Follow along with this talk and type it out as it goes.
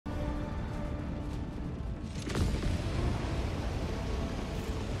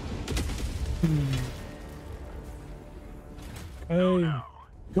Hey,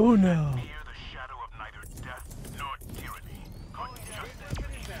 go now. Fear the shadow of neither death nor tyranny. But justice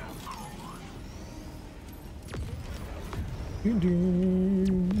shall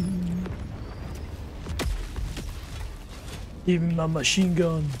rule. Give me my machine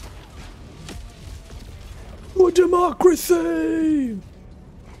gun. For democracy!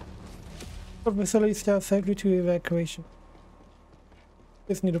 Facility staff safely to evacuation.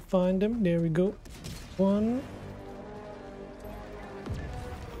 Just need to find them. There we go. One.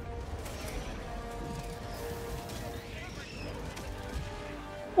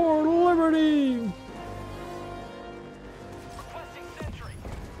 For liberty!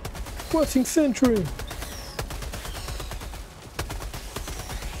 Requesting sentry!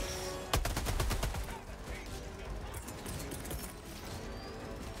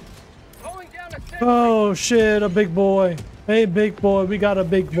 Oh shit, a big boy. Hey big boy, we got a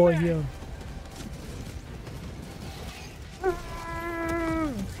big boy here.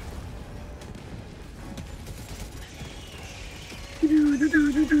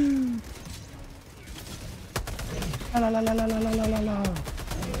 La la la la la la la la la.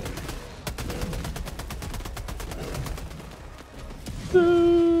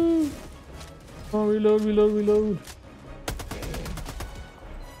 Oh, reload, reload, reload.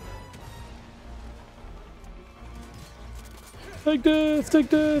 Take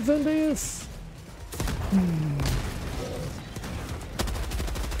this, and this.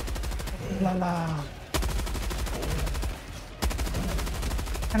 La la.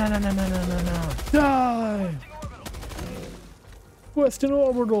 No, no, no, no, no, no, no. Die! Western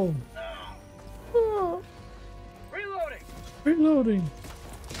orbital. Oh. Reloading. Reloading.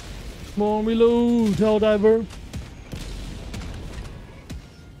 Come on, reload, Helldiver.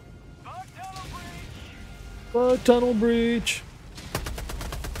 Bug tunnel breach.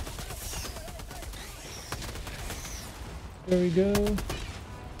 There we go.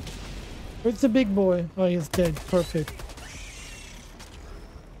 Where's the big boy? Oh, he's dead. Perfect.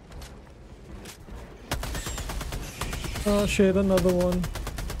 Oh shit, another one.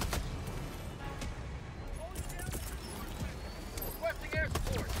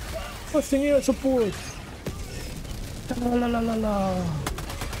 Requesting air support. La la la la la.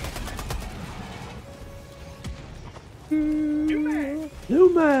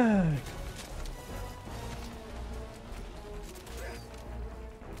 New mag.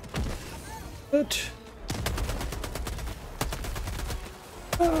 It.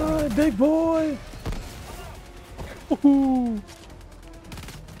 Big boy. Ooh.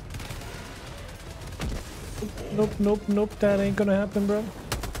 Nope, nope, nope. That ain't gonna happen, bro.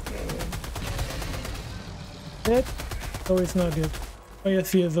 Dead? Oh, it's not dead. Oh,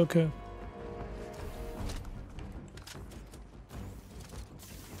 yes, he is. Okay.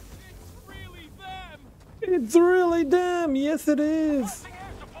 It's really them. Yes, it is.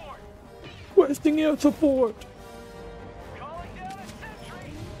 Requesting air support.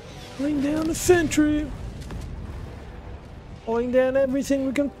 Calling down a sentry. Calling down everything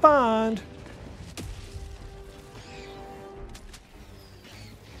we can find.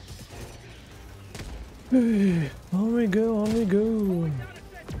 Hey, on we go, on we go.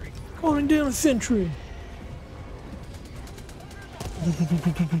 Calling down a sentry.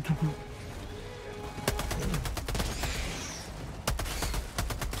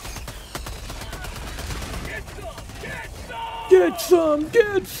 Get some!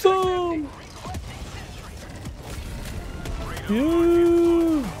 Get some! Yeah.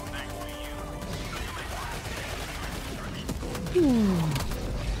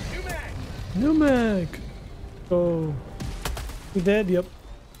 New mag. Oh. You dead? Yep.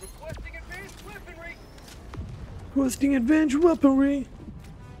 Requesting advanced weaponry. Requesting advanced weaponry.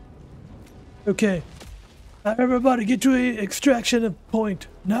 Okay. Everybody get to the extraction point.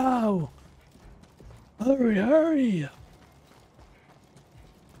 Now. Hurry, hurry.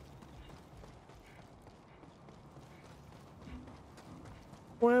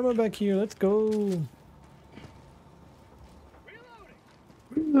 Why am I back here? Let's go.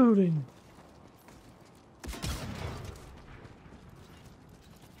 Reloading.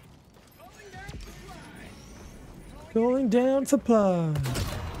 Going down supply.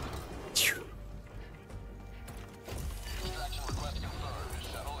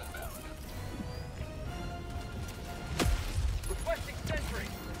 Requesting sentry.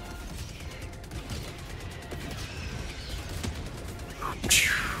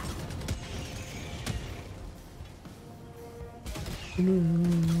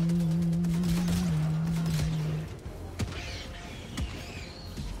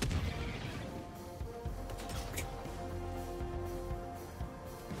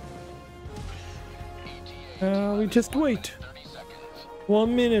 We just wait.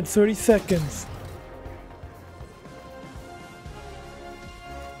 1 minute, 30 seconds.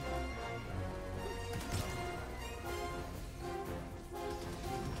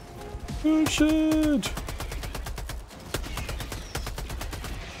 Oh shit!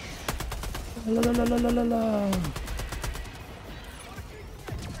 La la la la la la la.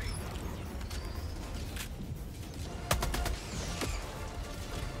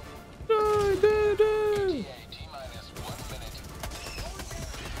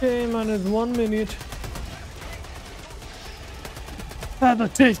 T-minus 1 minute. Have a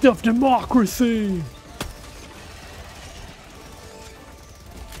taste of democracy.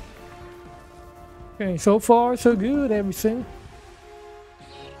 Okay, so far so good, everything.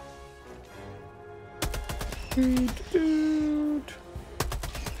 Dude.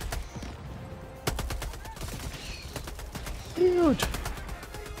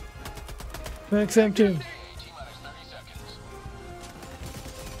 Max empty.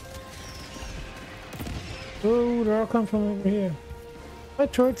 Oh, they're all come from over here. My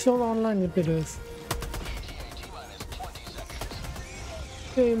turret's still online if it is.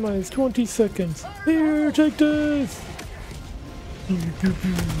 Okay, minus 20 seconds. Here, take this!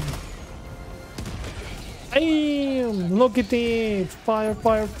 Damn! Look at this! Fire,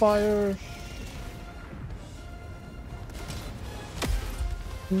 fire, fire!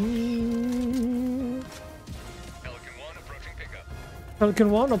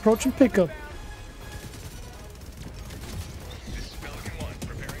 Pelican 1 approaching pickup.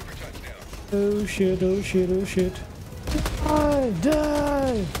 Oh shit, oh shit, oh shit. Die!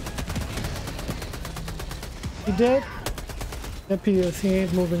 Die! He dead? Yep, he is. He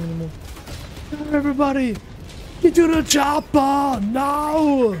ain't moving anymore. Everybody! Get to the chopper!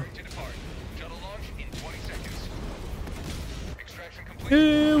 Now!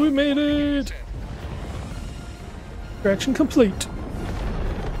 Yeah, we made it! Extraction complete.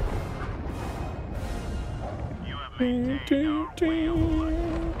 You have maintained our way of life.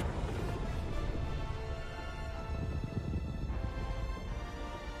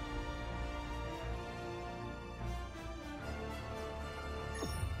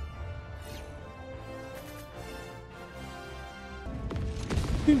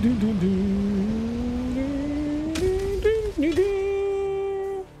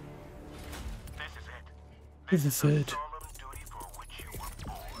 This is it.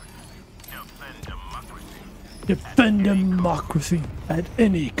 Defend democracy at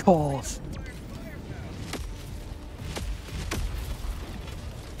any cost.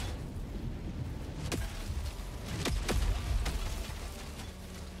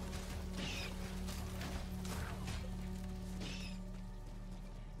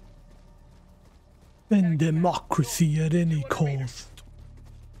 Defend democracy at any cost.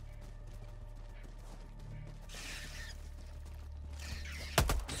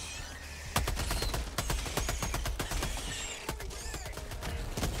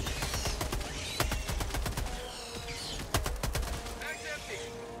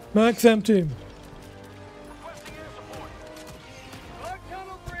 Max empty.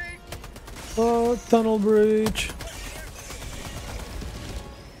 Oh, tunnel breach.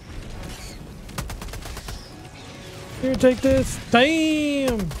 Here, take this.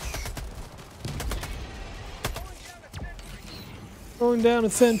 Damn! Going down a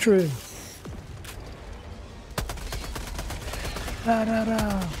sentry. Da da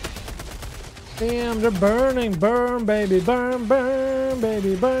da. Damn, they're burning. Burn, baby. Burn, burn,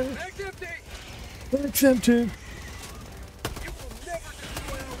 baby. Burn. Max empty.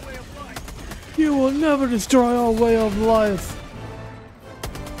 You will never destroy our way of life.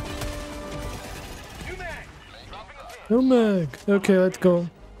 No mag. Okay, let's go.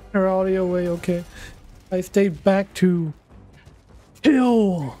 Our audio way, okay. I stayed back to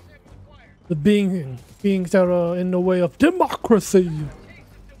kill the beings that are in the way of democracy.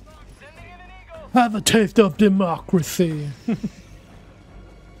 Have a taste of democracy.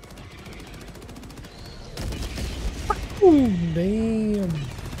 Ooh, damn.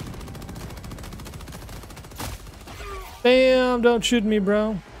 Damn, don't shoot me,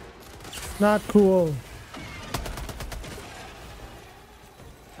 bro. Not cool.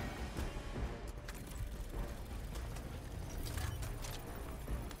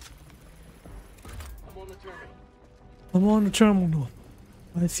 I'm on the terminal.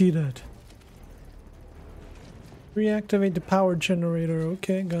 I see that. Reactivate the power generator.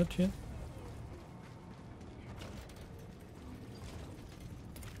 Okay, gotcha.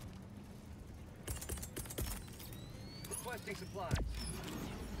 Requesting supplies.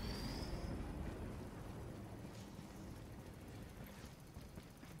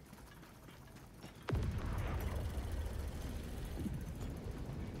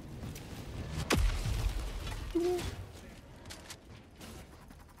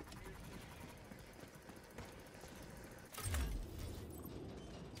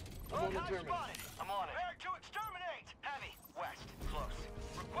 on the terminal. I'm on it. Prepare to exterminate. Heavy. West. Close.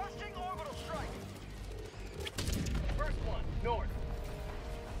 Requesting orbital strike. First one, north.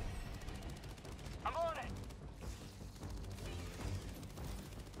 I'm on it.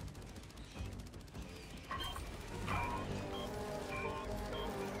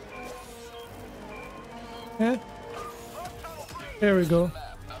 Yeah. There we go.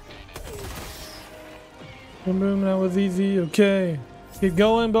 Boom, boom, that was easy. Okay. Keep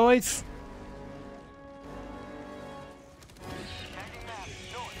going, boys. Tagging map.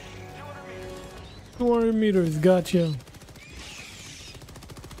 North. 200 meters. 200 meters. Gotcha.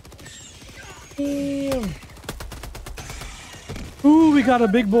 Damn. Ooh, we got a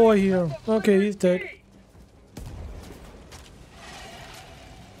big boy here. Okay, he's dead.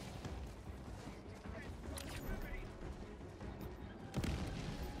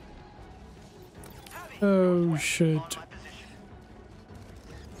 Oh shit. On my position.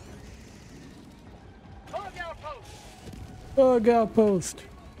 Bug outpost. Bug outpost.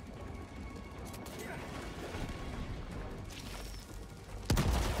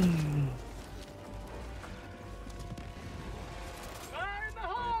 Fire in the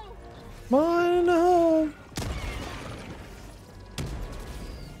hole. Mine in the hole.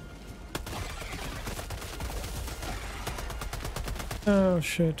 Oh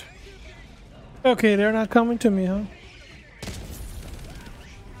shit. Okay, they're not coming to me, huh?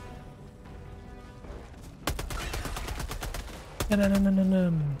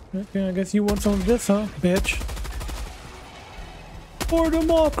 No. Okay, I guess you want some of this, huh, bitch? For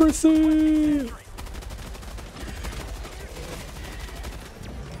democracy!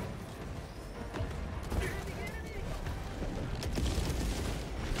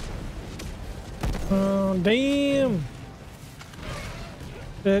 Oh, damn!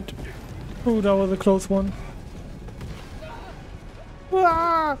 Shit. Ooh, that was a close one.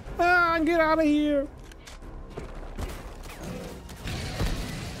 Ah! Ah! Get out of here!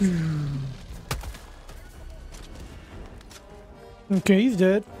 Okay, he's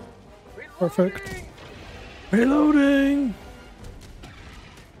dead. Perfect. Reloading!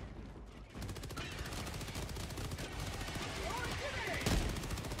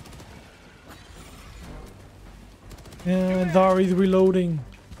 And Dari's reloading.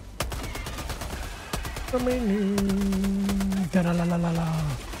 Da la la la la la.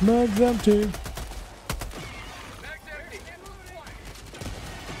 Mag's empty.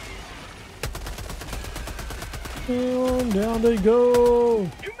 And down they go.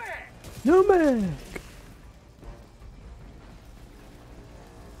 New mag.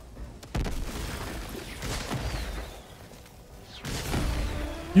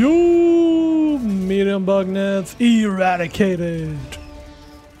 You medium bug nets eradicated.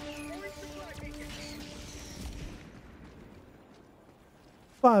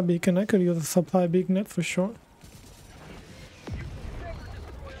 Supply beacon. I could use a supply beacon net for sure.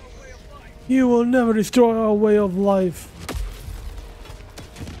 You will never destroy our way of life.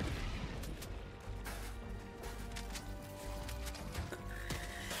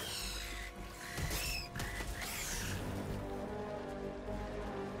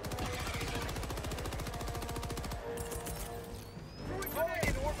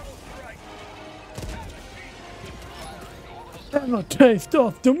 Have a taste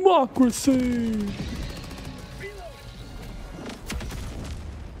of democracy.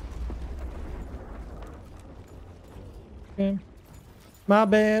 Okay. My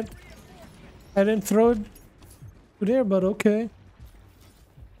bad. I didn't throw it to there, but okay. I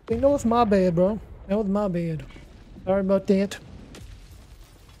think that was my bad, bro. That was my bad. Sorry about that.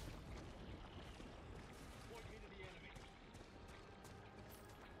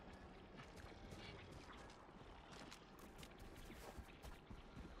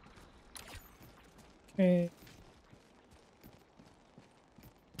 Okay.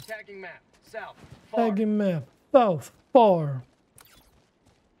 Tagging map. South. Far. Tagging map. South. Far.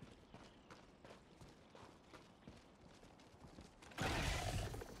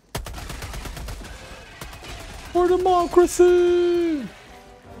 For democracy!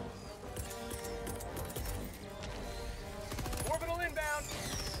 Orbital inbound.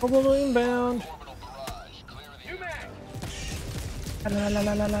 Orbital inbound. Orbital barrage. Clear the New mag. La la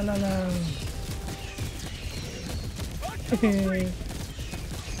la la la la la. Okay.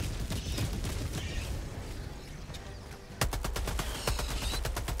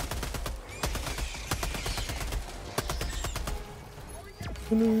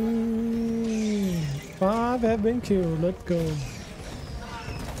 Five have been killed. Let's go.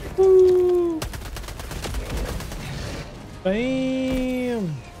 Woo!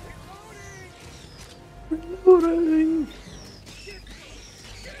 Bam! Reloading!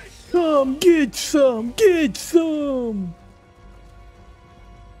 some, get some, get some.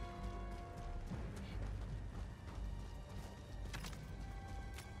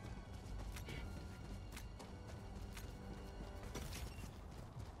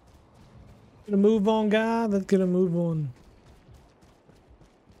 Gonna move on, guys. Let's get a move on.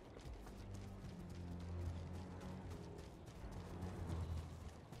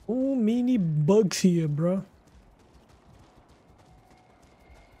 Oh, many bugs here, bro.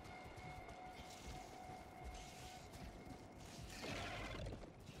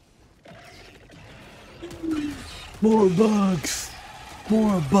 More bugs.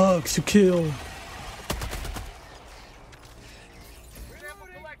 More bugs to kill. Sample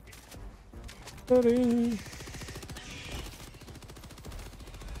collected. Ta-ding.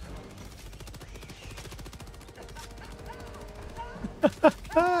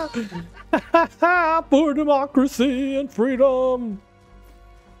 For democracy and freedom.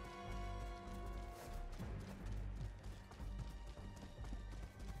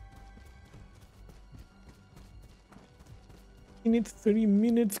 Minutes, 30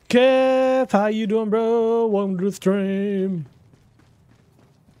 minutes. Kev, how you doing, bro? Welcome to the stream.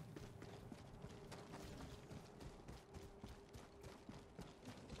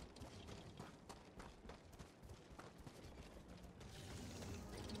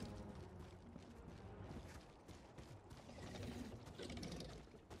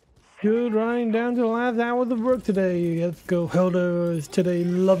 Good, running down to the last hours of work today. Let's go, Helldivers today.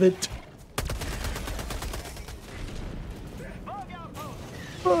 Love it.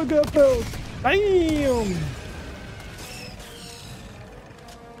 Bug outpost. Bam!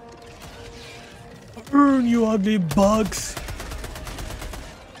 Burn, you ugly bugs.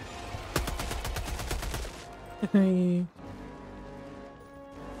 Requesting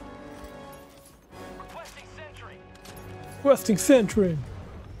sentry. Requesting sentry.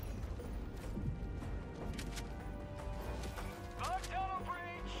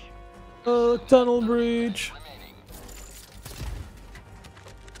 Bug tunnel breach. Tunnel breach.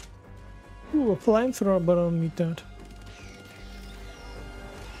 Ooh, a flamethrower, but I don't need that.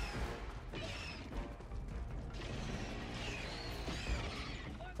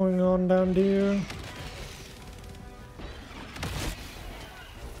 Going on down there.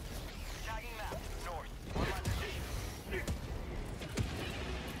 Tagging map. North. On my position.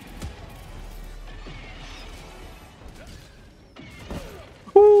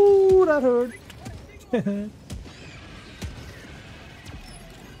 Ooh, that hurt.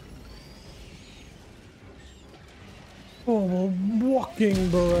 Oh, a walking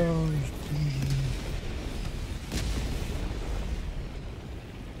barrage.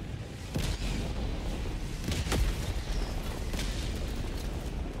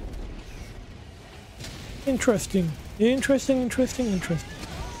 Interesting. Interesting.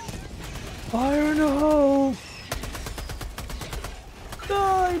 Fire in the hole.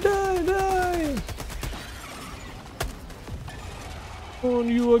 Die. Oh,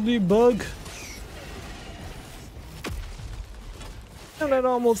 you ugly bug. And that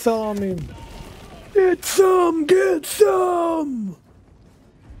almost fell on me. Get some!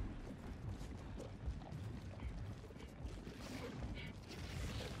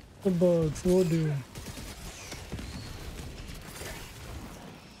 The bugs will do.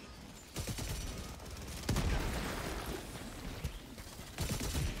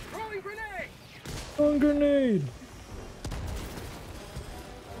 Throwing grenade. One grenade.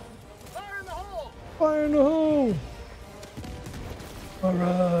 Fire in the hole. Fire in the hole.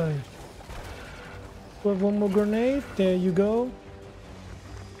 Alright. Put one more grenade. There you go.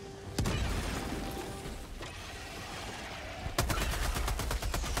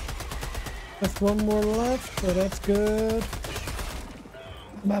 Just one more left, so that's good.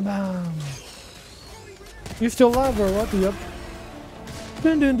 Bam. You still alive or what? Yep.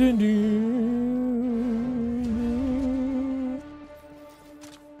 Dun.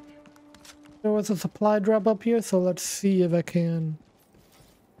 There was a supply drop up here, so let's see if I can.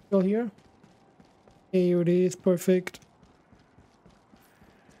 Still here? Here it is, perfect.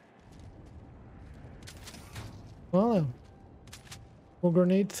 Well, more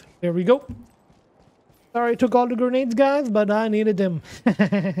grenades. There we go. Sorry I took all the grenades, guys, but I needed them.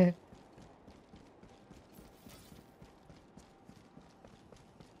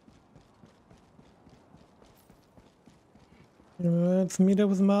 Let's meet up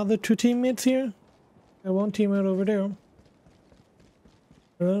with my other two teammates here. Got one teammate over there.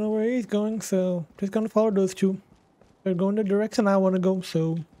 I don't know where he's going, so just gonna follow those two. They're going the direction I want to go,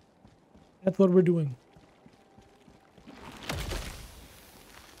 so that's what we're doing.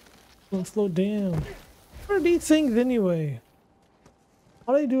 Don't slow down. What are these things anyway?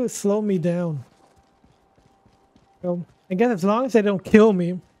 All they do is slow me down. So I guess as long as they don't kill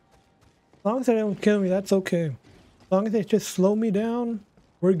me, that's okay. As long as they just slow me down,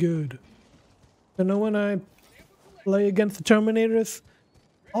 we're good. You know, when I play against the Terminators,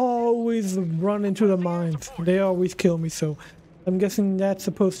 I always run into the mines. They always kill me, so I'm guessing that's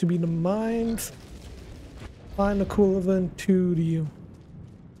supposed to be the mines. Find equivalent to the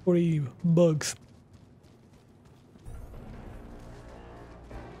bugs.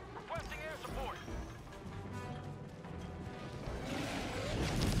 Requesting air support.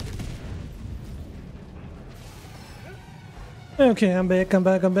 Okay, I'm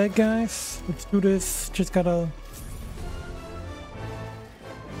back, guys. Let's do this. Just gotta...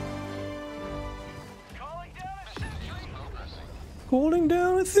 Calling down a sentry. Calling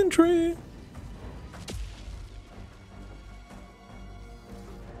down a sentry.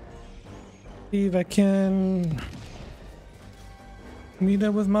 See if I can meet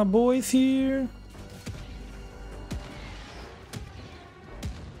up with my boys here.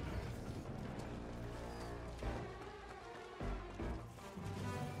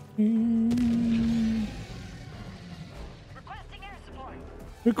 Requesting air support.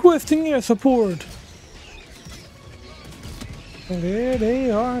 Requesting air support. There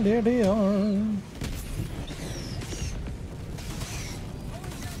they are, there they are.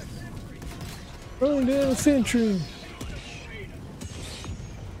 Rolling down a sentry.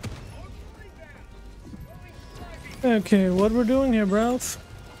 Okay, what we're doing here, bros?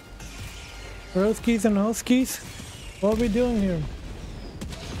 Broskies and Huskies? What are we doing here?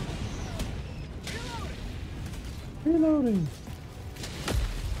 Reloading.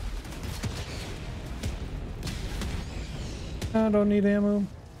 I don't need ammo.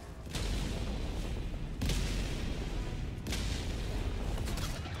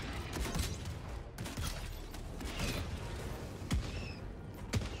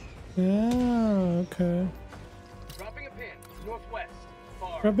 Yeah, okay. Dropping a pin. Northwest.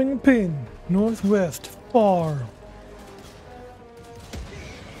 Far. Dropping a pin. Northwest. Far.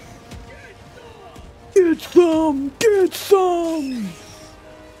 Get some! Get some!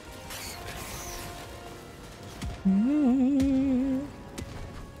 Mm.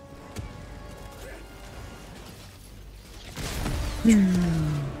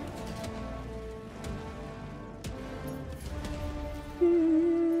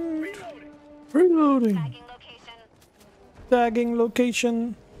 Reloading. Tagging location. Tagging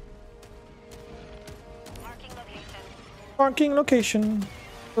location. Marking location. Marking location.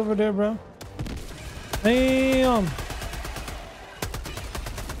 Over there, bro. Damn.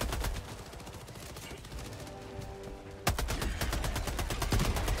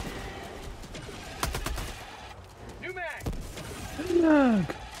 New mag.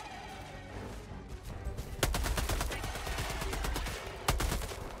 Lag.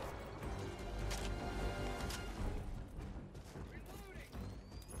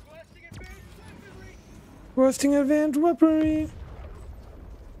 Requesting advanced weaponry. Requesting advanced weaponry.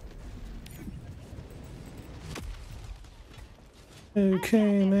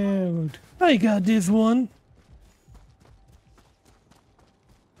 Okay, now I got this one.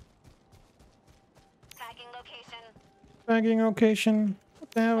 Tagging location. Tagging location.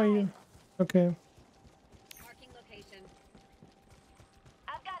 What the hell are you? Okay. Marking location.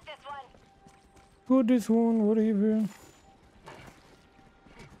 I've got this one. Put this one, whatever.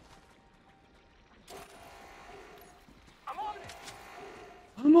 I'm on it.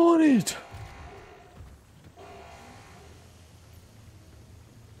 I'm on it.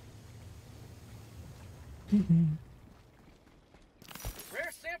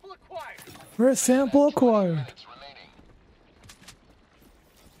 Rare sample acquired. Rare sample acquired.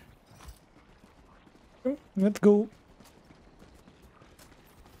 Let's go.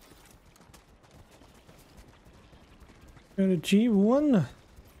 Got a G1.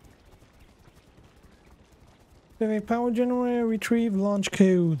 Have a power generator, retrieve launch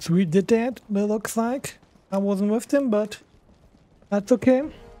codes. We did that, it looks like. I wasn't with them, but that's okay.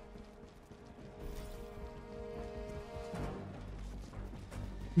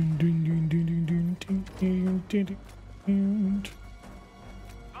 Bug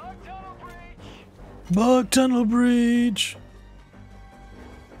tunnel breach. Bug tunnel breach.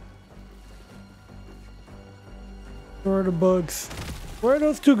 Where are the bugs? Where are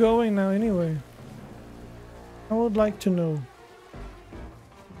those two going now anyway? I would like to know.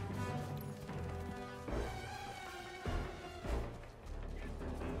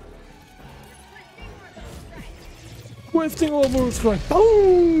 Questing over strike.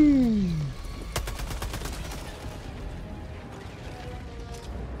 Boom!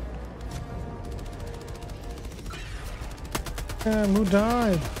 Who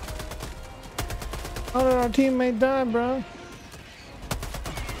died? How did our teammate die, bro?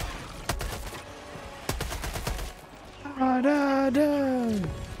 Die.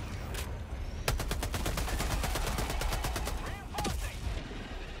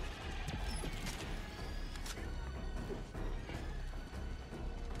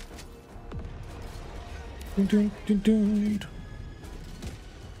 Dun, dun, dun.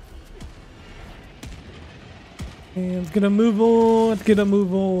 And let's get a move on. Let's get a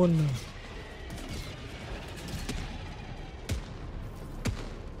move on.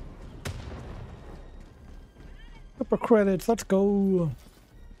 Super credits. Let's go.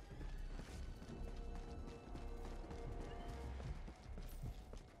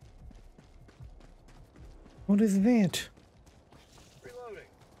 What is that? Reloading.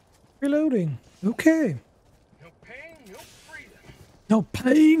 Reloading. Okay. No pain, no freedom. No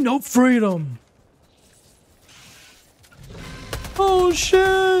pain, no freedom. Oh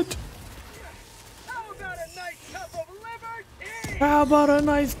shit! How about a nice cup of liberty? How about a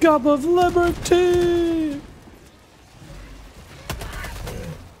nice cup of liberty?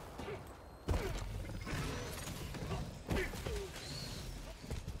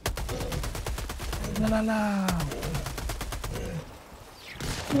 La la la.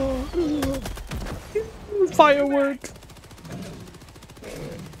 Fireworks.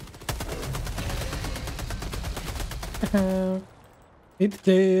 It's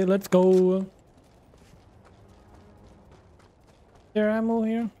there. Let's go. There ammo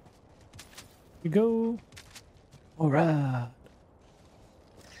here. We go. All right.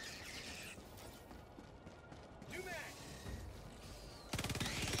 New mag.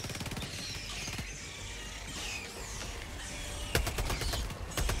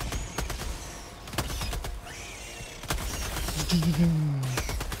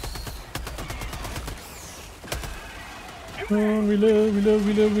 Oh,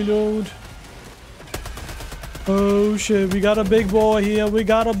 reload. Oh shit, we got a big boy here. We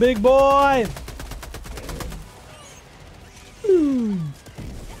got a big boy. Ooh.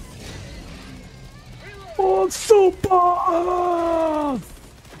 Oh, super.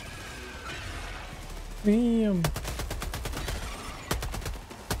 Damn.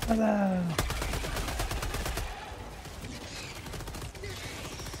 Hello.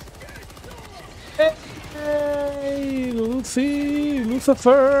 Hey,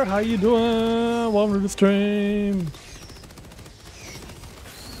 Lucifer, how you doing? Welcome to the stream.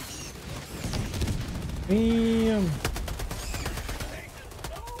 Damn.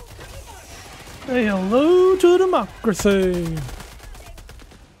 Say hello to democracy.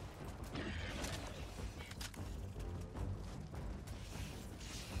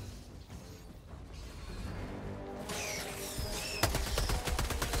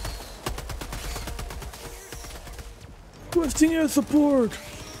 Requesting your support.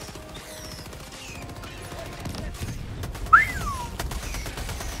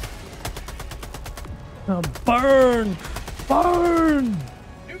 Now burn! Burn!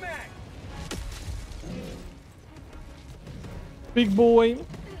 New mag. Big boy. Bug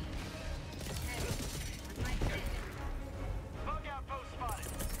outpost spotted.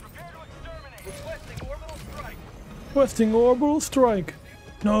 Prepare to exterminate. Requesting orbital strike. Requesting orbital strike.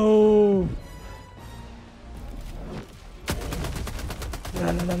 No. La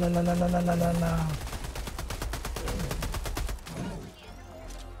la la la la la la la la la.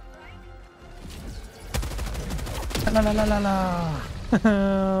 La la la la la.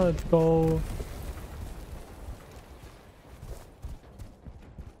 Let's go.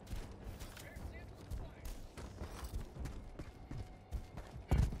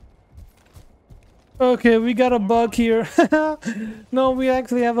 Okay, we got a bug here. No, we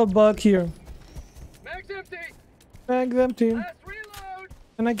actually have a bug here. Mag's empty. Mag's empty. Last reload.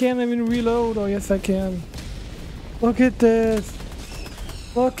 And I can't even reload. Oh, yes, I can. Look at this.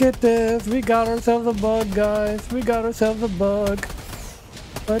 Look at this. We got ourselves a bug, guys. We got ourselves a bug.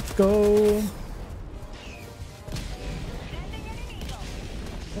 Let's go.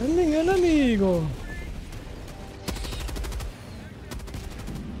 Sending an amigo.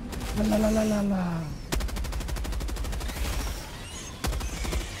 La la la la la.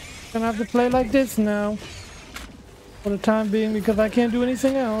 Gonna have to play like this now. For the time being, because I can't do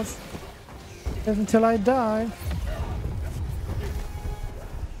anything else. Just until I die.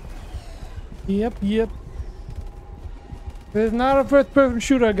 Yep. It's not a first-person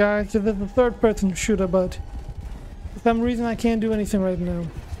shooter, guys. This is a third-person shooter, but for some reason I can't do anything right now.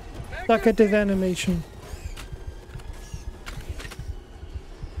 Stuck at this animation.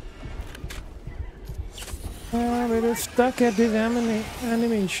 We're just stuck at this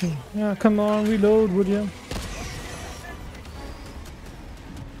animation. Yeah, come on, reload, would you?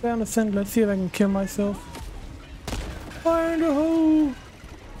 Down the center. Let's see if I can kill myself. Fire in the hole!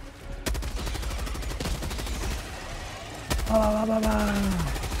 Ba, ba, ba,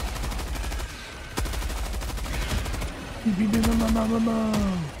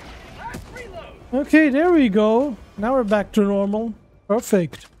 ba. Okay, there we go. Now we're back to normal.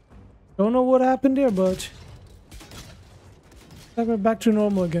 Perfect. Don't know what happened there, but we're back to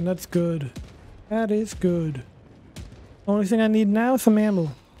normal again. That's good. That is good. Only thing I need now is some ammo.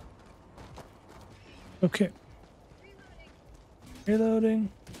 Okay. Reloading.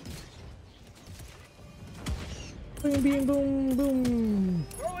 Boom, boom, boom, boom.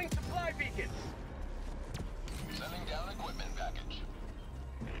 Throwing supply beacons. Sending down equipment package.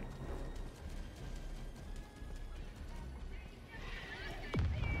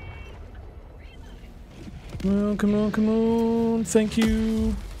 Come on, come on, come on. Thank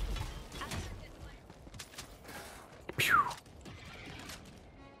you. Pew.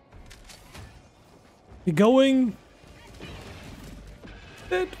 You going?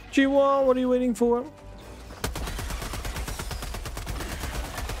 Chihuahua, what are you waiting for?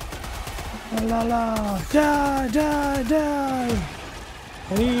 La la, die, die, die!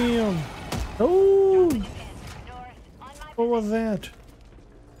 Damn! Oh! What was that?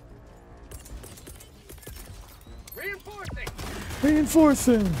 Reinforcing.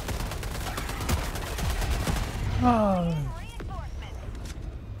 Reinforcing! Ah!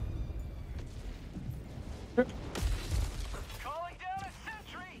 Calling down a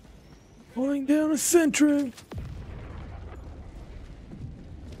sentry. Going down a sentry!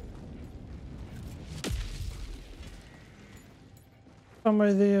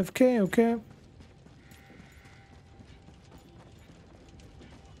 Somebody AFK, okay.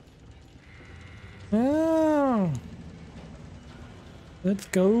 Ah. Let's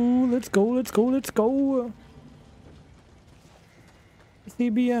go, let's go, let's go, let's go.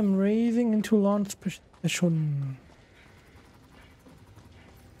 CBM raising into launch position.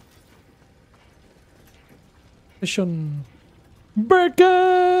 Position.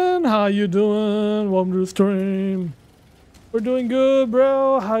 Birkin! How you doing? Welcome to the stream. We're doing good,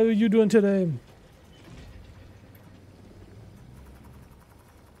 bro. How are you doing today?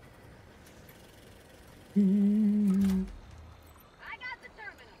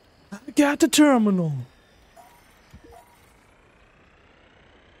 I got the terminal.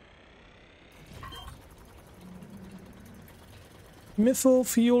 Missile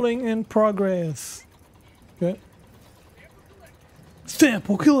fueling in progress. Okay.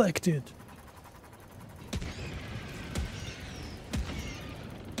 Sample collected.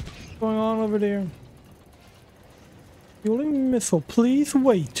 What's going on over there? Fueling missile, please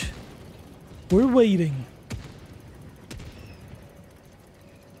wait. We're waiting.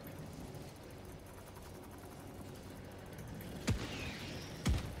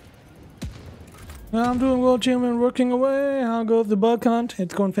 I'm doing well, gentlemen. Working away. How goes the bug hunt?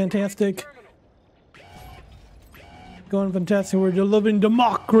 It's going fantastic. Going fantastic. We're delivering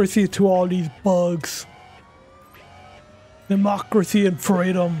democracy to all these bugs. Democracy and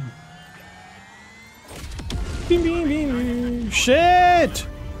freedom. Beam, beam, beam. Shit!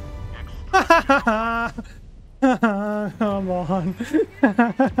 Come on.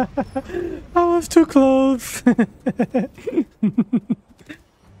 I was too close.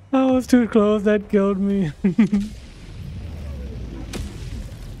 I was too close, that killed me.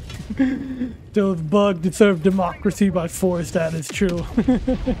 Those bugs deserve democracy by force, that is true.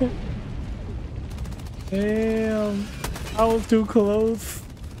 Damn, I was too close.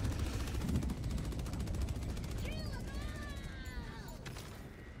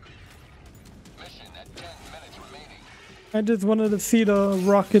 Mission at 10 minutes remaining. I just wanted to see the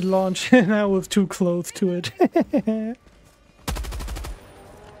rocket launch and I was too close to it.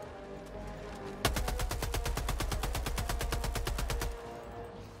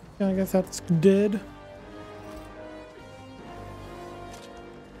 I guess that's dead.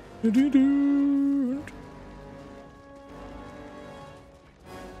 Doo-doo-doo.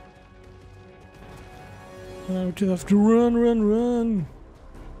 Now we just have to run, run, run.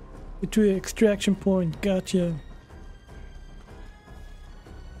 Get to the extraction point. Gotcha.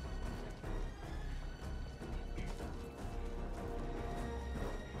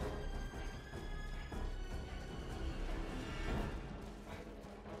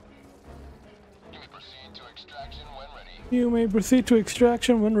 You may proceed to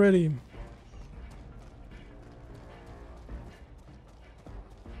extraction when ready.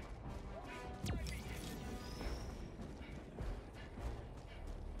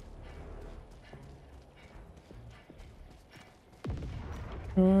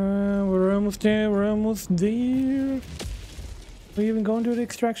 We're almost there, we're almost there. we even going to the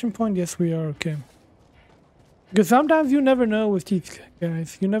extraction point? Yes, we are. Okay. Because sometimes you never know with these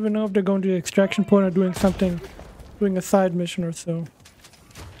guys. You never know if they're going to the extraction point or doing something, doing a side mission or so.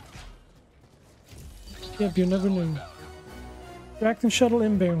 Yep, you never know. Extraction shuttle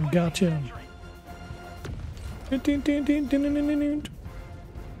inbound. Gotcha.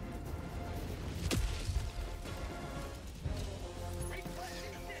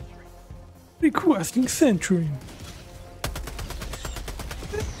 Requesting sentry.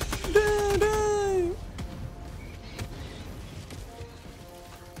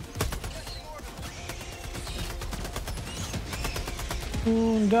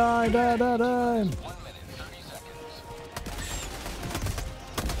 Die, die, die, die.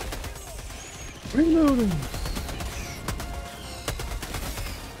 Reloading.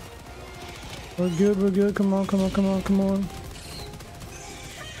 We're good, we're good. Come on, come on, come on, come on.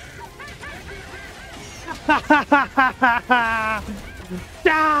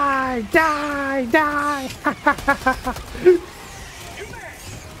 Die, die, die.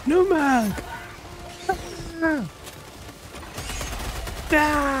 No mag.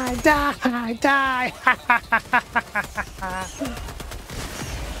 Die, die, die.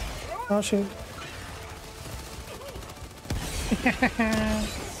 Oh shit.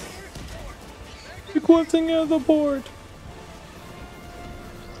 Requesting other board.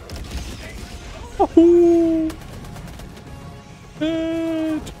 Oh,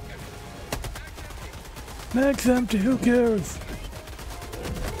 good. Mag's empty, who cares?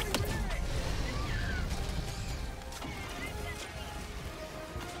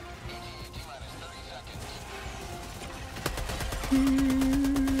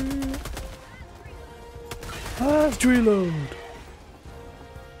 Last reload.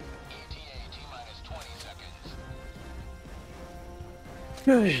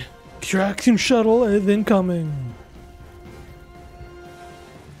 Okay, extraction shuttle is incoming.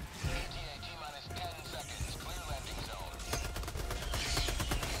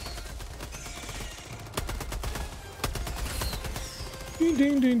 Ding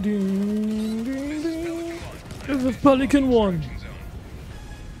ding ding ding ding ding. This is Pelican 1.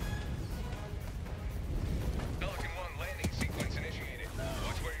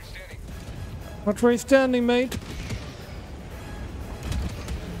 Watch where you're standing, mate.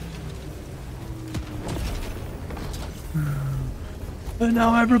 And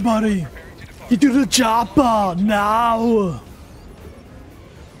now everybody, get to the chopper, now!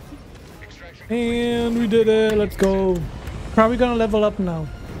 And we did it, let's go. Probably gonna level up now.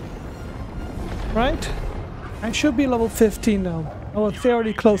 Right? I should be level 15 now. I was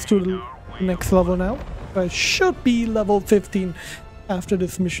fairly close to the next level now. But I should be level 15 after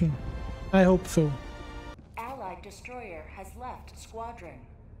this mission. I hope so. Allied destroyer has left squadron.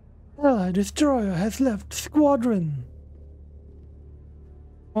 Allied destroyer has left squadron.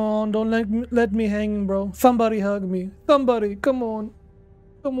 Come on, don't let me hang, bro. Somebody hug me. Somebody, come on.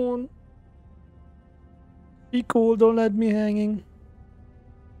 Come on. Be cool, don't let me hanging.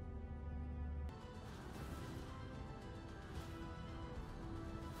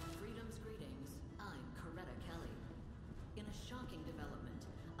 Freedom's greetings. I'm Coretta Kelly. In a shocking development,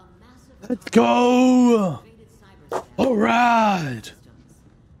 a massive Let's go! invaded cyberspace Alright! systems.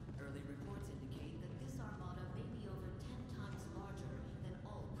 Early reports indicate that this armada may be over 10 times larger than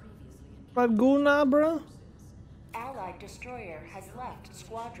all previously encountered But go now, bro. forces. Allied destroyer has left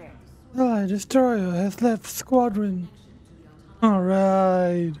squadron. Alright, destroyer has left squadron.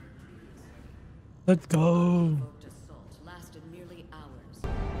 Alright. Let's go. Provoked assault lasted merely hours.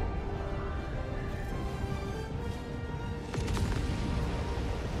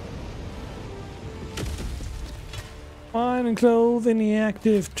 Find and close any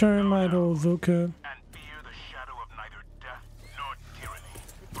active termite holes, okay. And fear the shadow of neither death nor tyranny,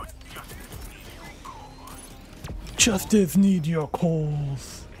 but justice needs your cause. Justice need your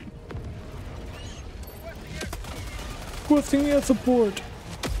cause. Requesting air support.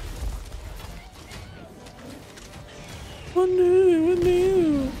 Oh no, oh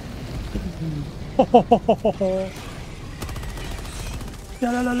no. La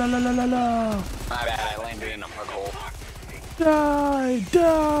la la la la la la la. My bad, I landed in a mud hole. Die,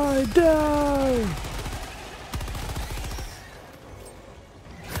 die, die.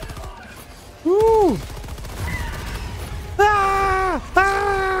 Woo! Ah!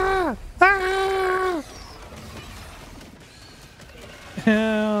 Ah! Ah!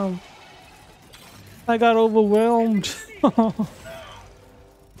 Damn. I got overwhelmed.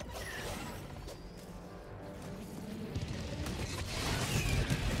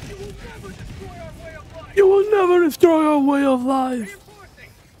 You will never destroy our way of life.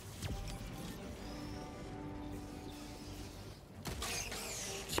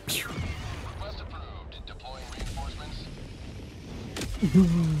 Ding,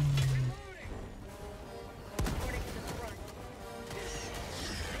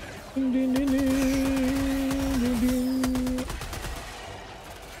 ding, ding, ding, ding, ding.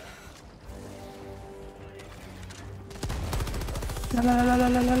 La la la la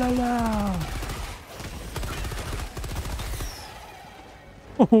la la la la.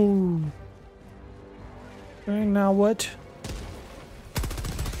 Oh. Okay, now what?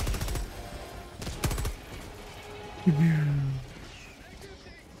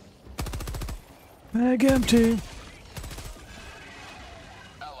 Mag empty.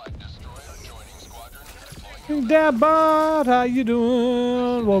 That bot, how you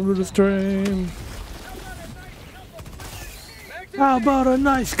doing? Welcome to the stream. How about a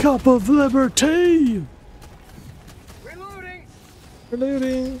nice cup of liberty? Reloading.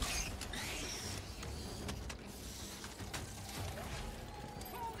 Reloading.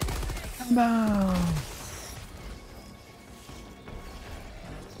 Come on.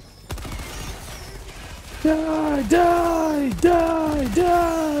 Die, die, die,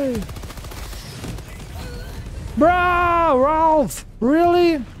 die. Bro, Ralph,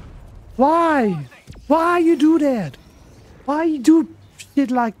 really? Why? Why you do that? Why you do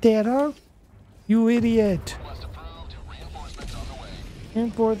shit like that, huh? You idiot.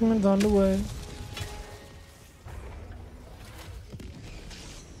 Reinforcements on the way.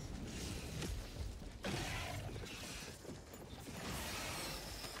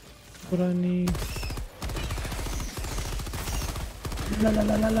 What I need. La la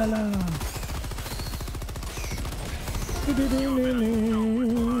la la la la.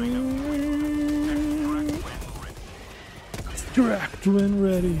 Distract when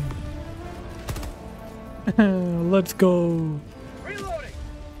ready. Let's go. Reloading.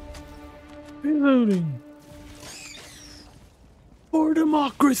 Reloading. For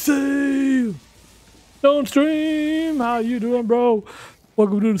democracy. Don't stream. How you doing, bro?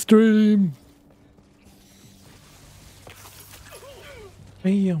 Welcome to the stream.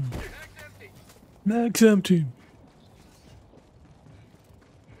 Bam. Mag's empty.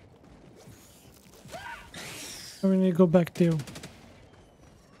 We need to go back there.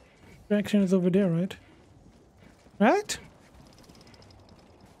 Direction is over there, right? Right?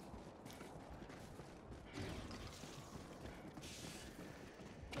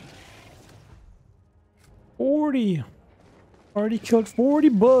 Already killed 40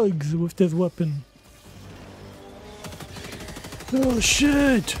 bugs with this weapon. Oh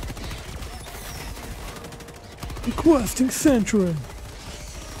shit! Requesting sentry.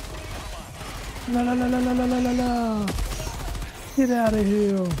 La la la la la la la la la. Get out of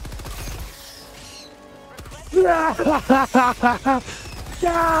here.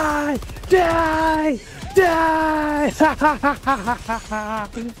 Die! Die! Die!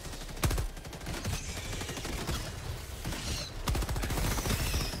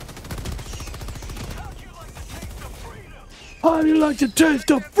 How do you like the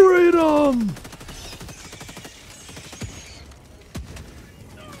taste of freedom?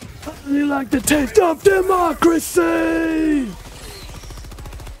 How do you like the taste of democracy?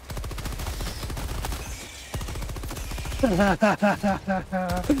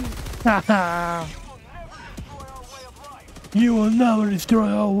 You will never destroy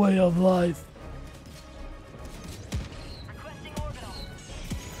our way of life.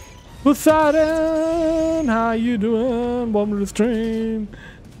 Poseidon, how you doing? Welcome to the stream.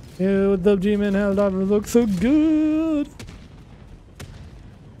 Yeah, with TheDonnerGman Helldivers look so good.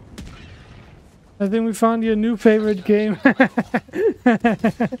 I think we found your new favorite game.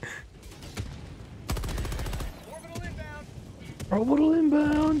 Orbital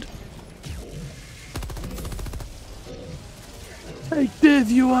inbound. Take this,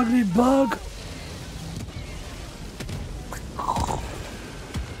 you ugly bug.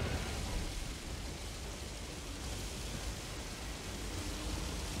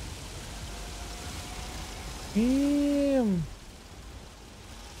 Damn.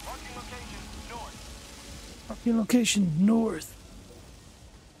 Parking location north.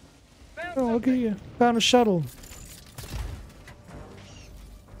 Oh, look at you. Found a shuttle.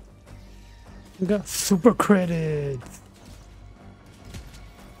 We got super credits.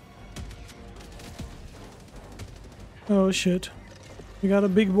 Oh shit. We got a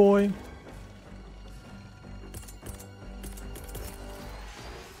big boy.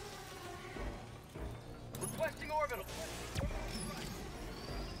 Requesting orbital.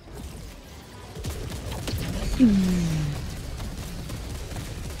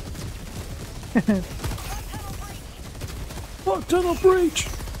 Fuck, tunnel breach!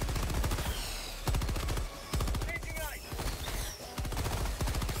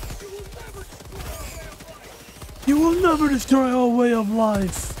 You will never destroy our way of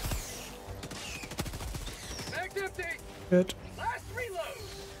life. Back empty. Shit. Last reload.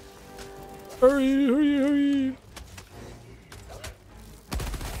 Hurry, hurry, hurry.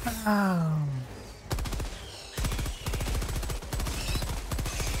 Ow.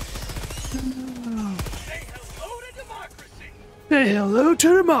 Say hello to democracy. Say hello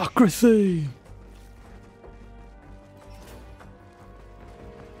to democracy.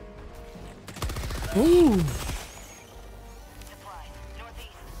 Ooh. Supply. Northeast.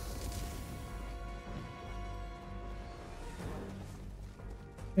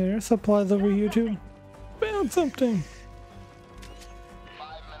 There's supplies over here too. Found something.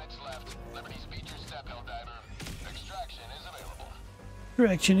 5 minutes left. Liberty speed your step, Helldiver. Extraction is available.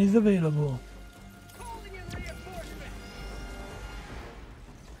 Direction is available. Calling in reinforcements.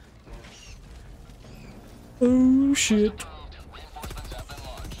 Oh shit. Approved. Reinforcements have been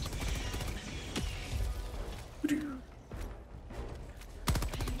launched.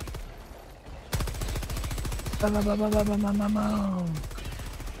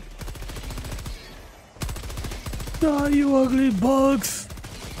 Die, you ugly bugs!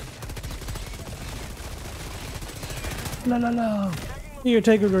 La la la. Here,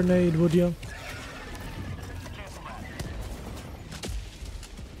 take a grenade, would you?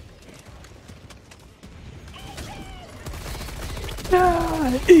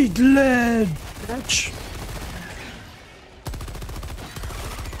 Ah, eat lead, bitch!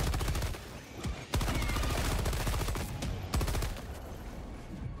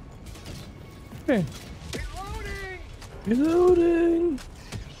 Okay. Reloading!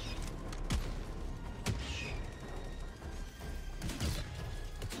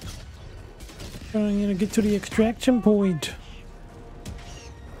 I'm gonna get to the extraction point.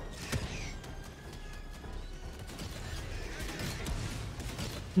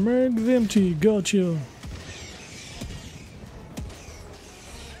 Mag's empty, gotcha.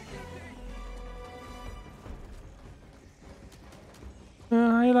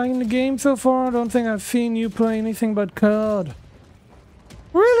 Are you liking the game so far? I don't think I've seen you play anything but COD.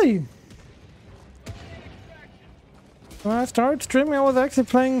 Really? When I started streaming, I was actually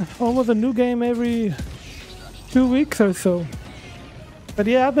playing almost a new game every 2 weeks or so. But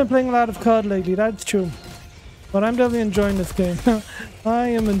yeah, I've been playing a lot of COD lately, that's true. But I'm definitely enjoying this game. I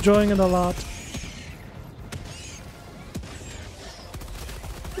am enjoying it a lot.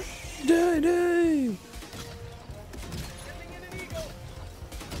 Day!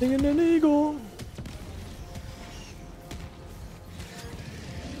 Singing an eagle!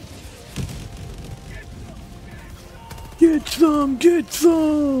 Get some! Get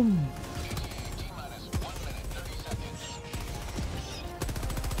some! T-minus 1 minute, 30 seconds.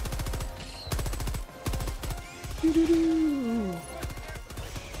 Doo-doo-doo.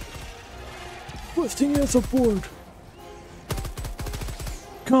 Requesting air support.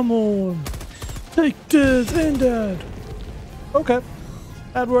 Come on. Take this and that. Okay.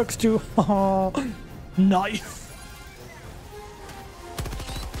 That works too. Nice.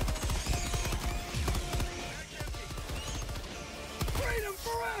 Freedom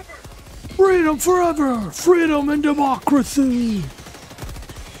forever. Freedom forever! Freedom and democracy!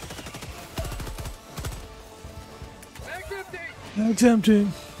 Back empty. That's empty.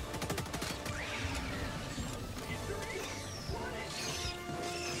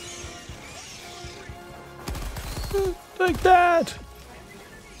 Take that!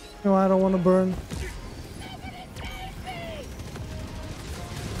 No, I don't want to burn.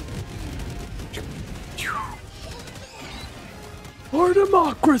 For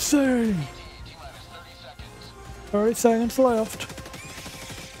democracy! T-minus 30 seconds. 30 seconds left.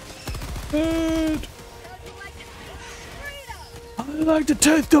 Good. I like to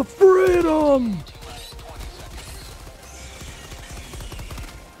taste of freedom! T-minus 20 seconds.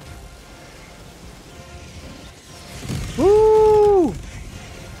 Woo!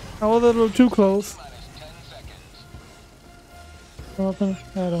 I was a little too close. T-minus 10 seconds. Nothing.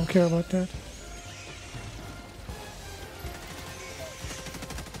 I don't care about that.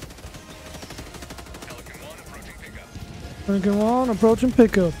 Pelican 1 approaching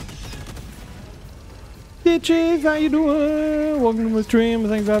pickup. Bitches, how you doing? Welcome to my stream.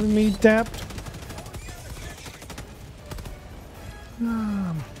 Thanks for having me tapped.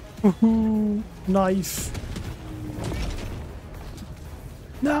 Woohoo. Nice.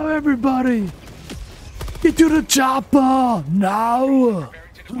 Now everybody, get to the chopper! Now!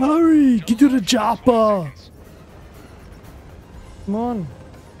 Hurry! Get to the chopper! Come on.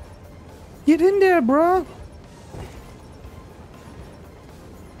 Get in there, bro!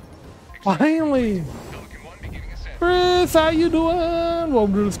 Finally! Chris, how you doing?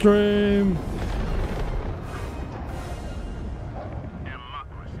 Welcome to the stream.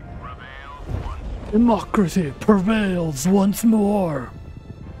 Democracy prevails once more.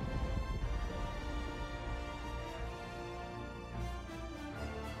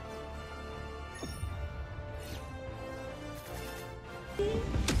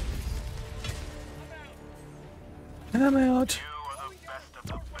 And I'm out.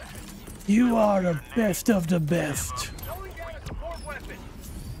 You are the best of the best. Going down a support weapon.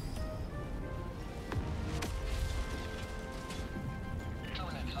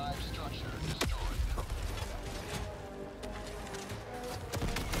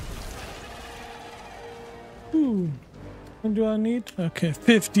 Ooh. What do I need? Okay,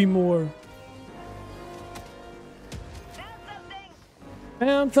 50 more.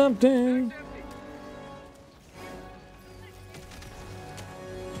 Found something.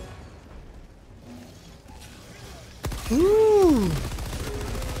 Ooh.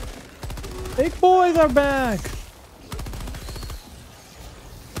 Big boys are back.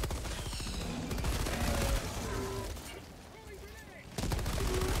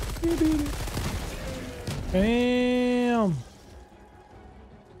 Bam.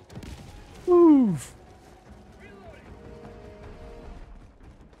 Move.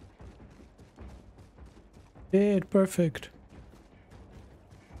 Dead, perfect.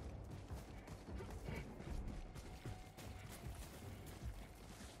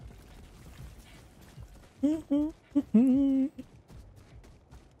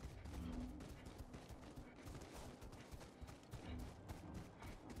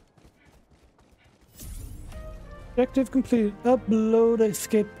 Objective complete. Upload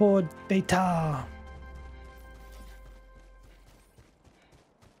escape pod data.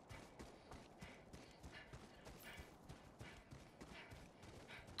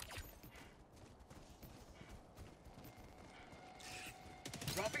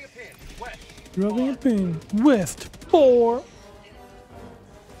 Dropping a pin. West. Rubbing a pin. West 4.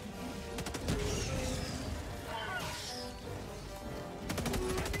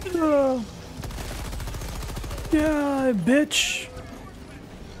 Yeah, bitch.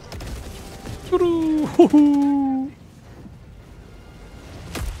 Woohoo.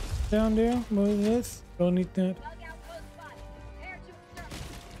 Down there. What is this? Don't need that.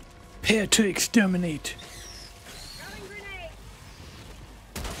 Prepare to exterminate.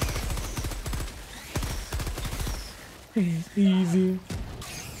 Easy.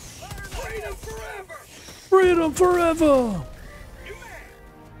 Freedom forever. Freedom forever.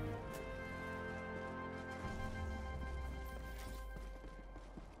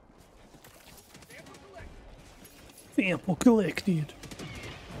 Sample collected.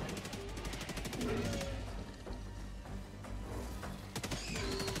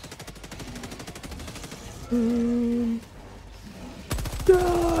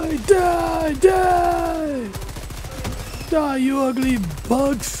 Die, die, die! Die, you ugly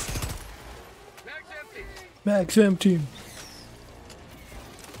bugs! Mag's empty. Mag's empty.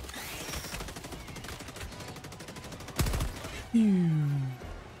 Ew.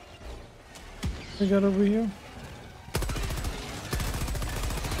 I got over here.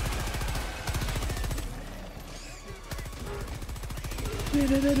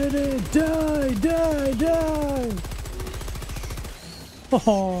 Die, die, die!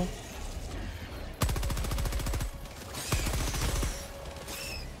 Oh.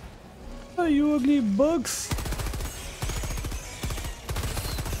 Oh, you ugly bugs!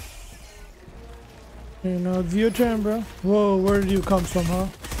 Okay, now it's your turn, bro. Whoa, where did you come from, huh?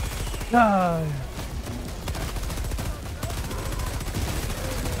 Die!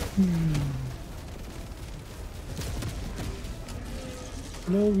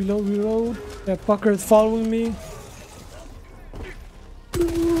 Reload, reload, reload. That fucker is following me.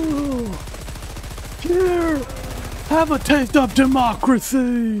 Ooh. Here! Have a taste of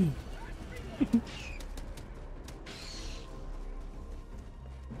democracy!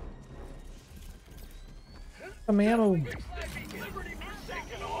 Some ammo.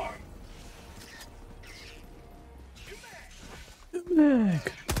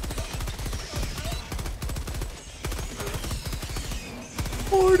 Mag.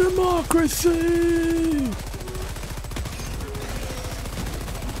 For democracy!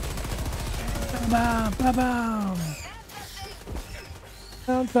 Bam, bam, bam.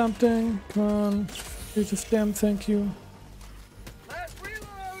 Found something. Come on. Here's a stem, thank you. Last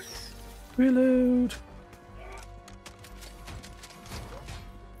reload. Reload.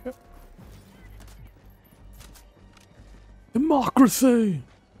 Yep. Democracy!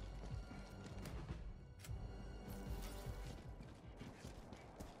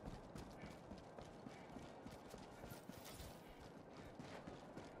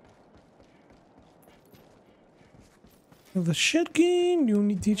 The shotgun, you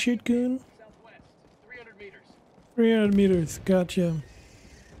need the shotgun. Southwest. 300 meters. Gotcha.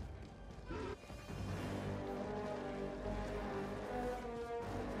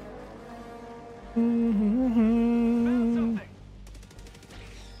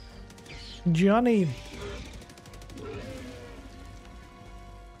 Johnny.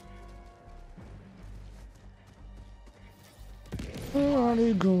 Where are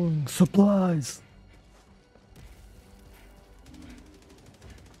they going? Supplies.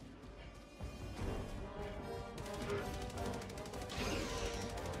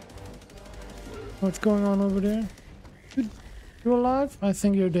 What's going on over there? You alive? I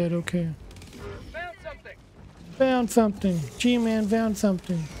think you're dead. Okay. Found something. Found something. G-Man found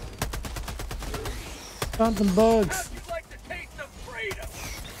something. Found some bugs. You like the taste of freedom.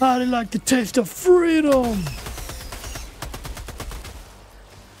 How do you like the taste of freedom?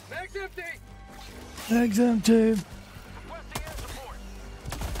 Bag's empty. Eggs empty. Requesting air support.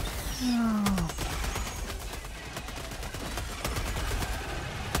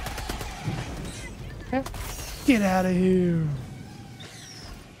 Get out of here.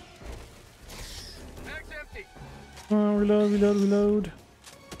 Bag's empty. Reload, reload, reload.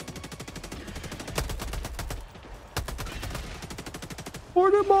 For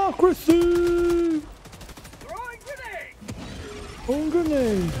democracy! Throwing grenade. Own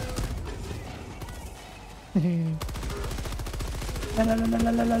grenade. La la la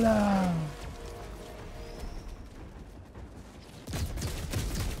la la la la.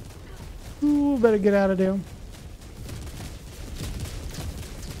 Ooh, better get out of there.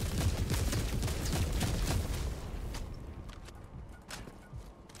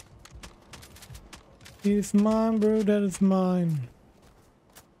 It's mine, bro. That is mine.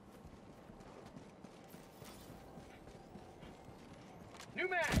 New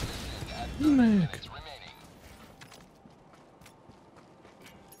mag. Nick.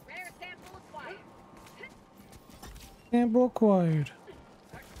 Rare sample acquired. Sample acquired.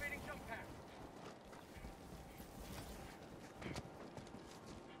 Activating jump pack.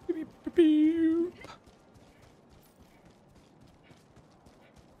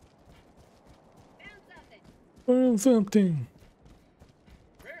 Found something. Found something.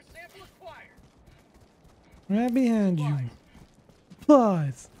 Rare sample acquired. Right behind you.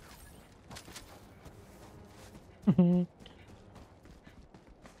 Supplies.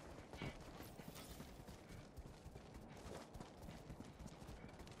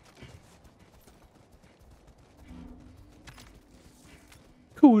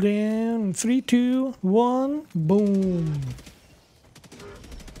 Cool down. 3, 2, 1. Boom.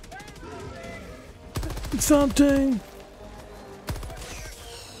 Something.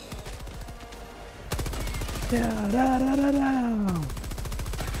 Da da da da da.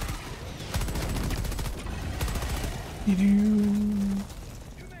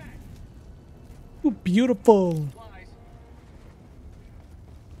 Ooh, beautiful. Supplies.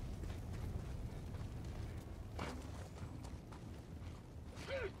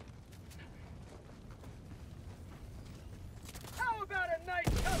 How about a nice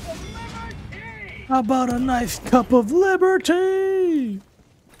cup of liberty? How about a nice cup of liberty?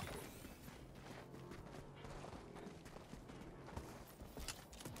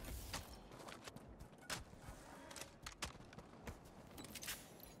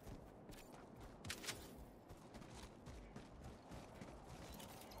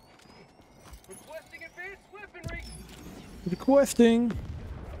 Requesting advanced weaponry. Requesting.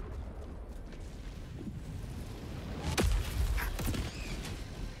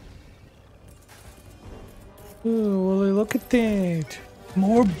 Ooh, well, look at that.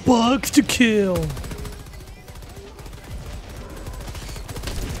 More bugs to kill.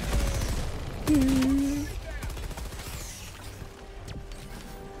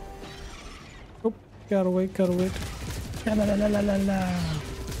 Oh, gotta wait, gotta wait. La la la la la la.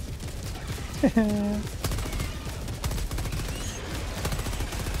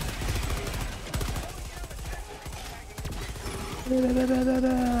 Da, da, da, da,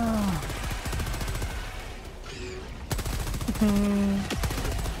 da.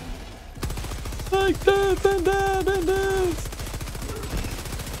 Like this and that and this.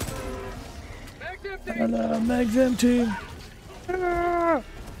 Bag's empty. Hello, mag's empty. Ah.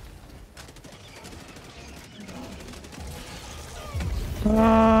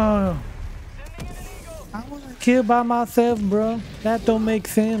 Oh. I wanna kill by myself, bro. That don't make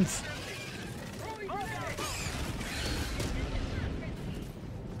sense.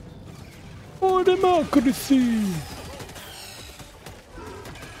 For democracy.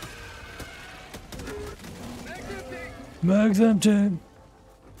 Mag's empty.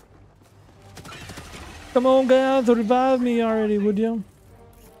 Come on, guys, revive me already, would you?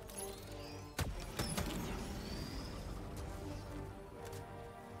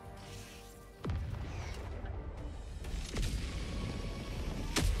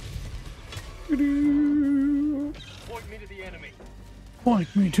 Point me to the enemy.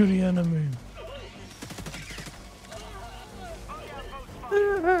 Point me to the enemy.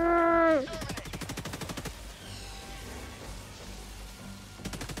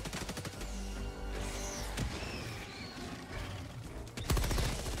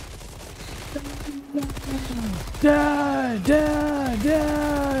 Die! Die!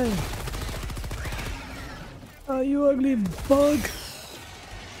 Die! Oh, you ugly bug!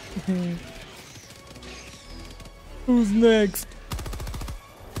 Who's next?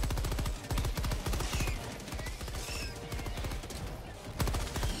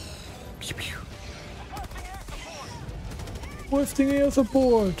 Pew, pew. Requesting air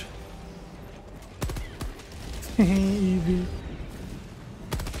support! Eevee.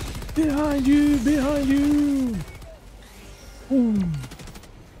 Behind you! Behind you! Boom.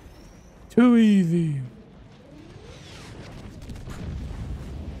 Too easy.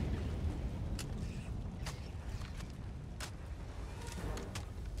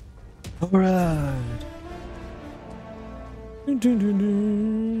 All right. Dun, dun, dun, dun.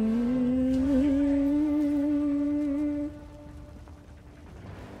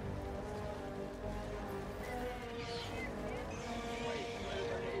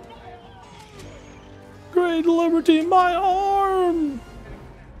 Great liberty, my arm!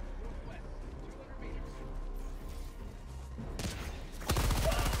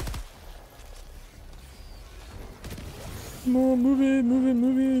 Come on, move it, move it,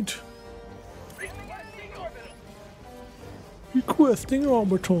 move it. Requesting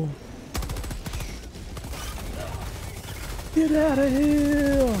orbital. Get out of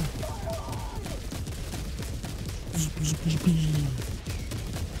here!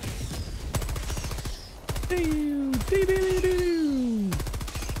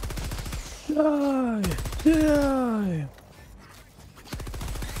 Die! Die!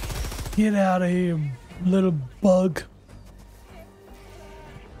 Get out of here, little bug.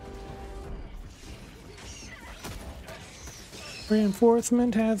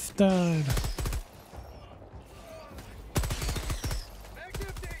 Reinforcement has died.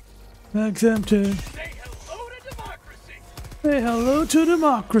 Mag's empty. Say hello to democracy. Say hello to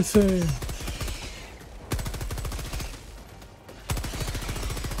democracy.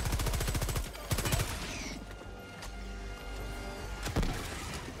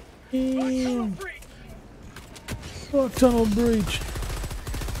 Fuck tunnel breach.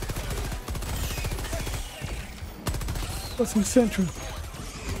 Some central.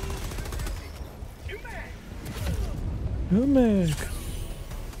 Mag.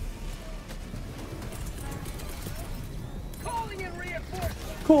 Calling in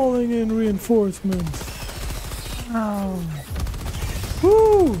reinforcements. Calling in reinforcements. Ow.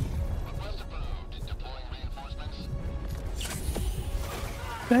 Woo!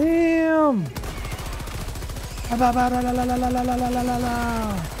 Bam!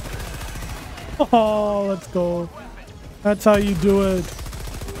 Oh, let's go. That's how you do it.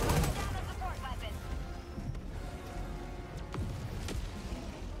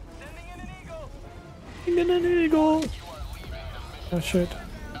 Sending in an eagle. Oh shit.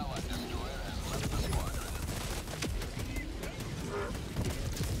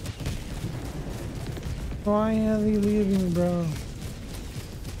 Why are you leaving, bro?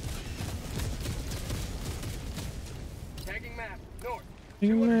 Tagging map. North.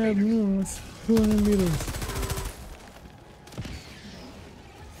 You mad news. 200 meters.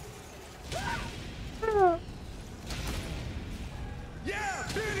 Yeah,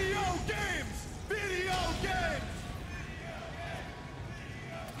 video games! Video games!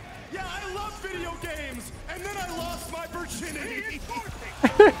 Yeah, I love video games! And then I lost my virginity!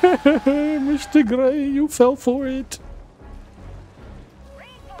 Mr. Gray, you fell for it.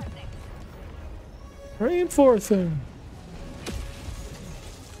 Reinforcing.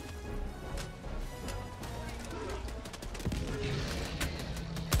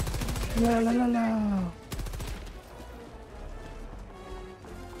 La la la la.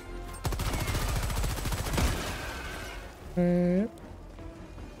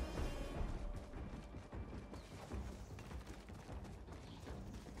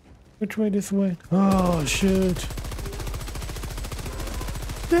 Which way this way? Oh shit.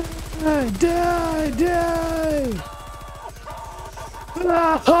 Die, die, die!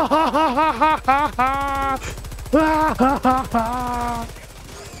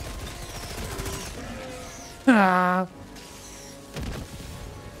 Ah.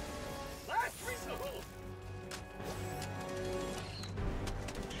 Last resort.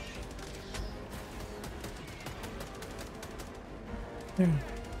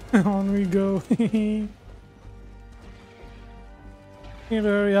 On we go. Need to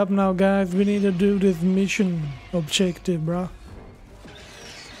hurry up now, guys. We need to do this mission objective, bro.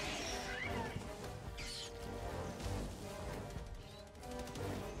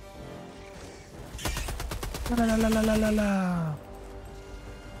 La la la la la la la.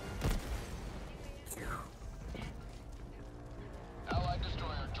 Allied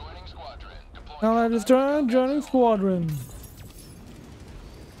destroyer joining squadron. Deploying. Allied destroyer joining squadron.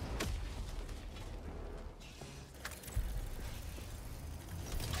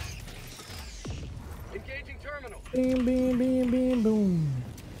 Engaging terminal. Beam, beam, beam, beam, boom.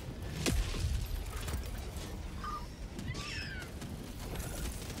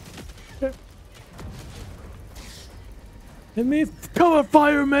 It means cover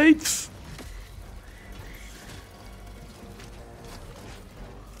fire, mates.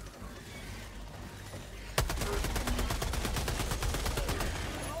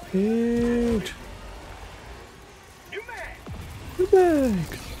 Dude. New mag. Too big.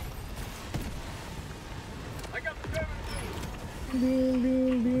 I got the terminal. Beam,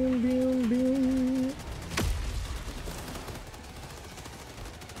 beam, beam, beam, beam.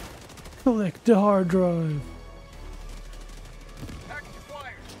 Collect the hard drive. Package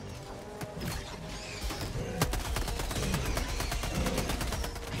acquired.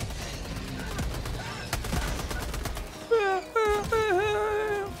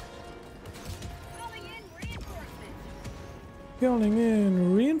 Calling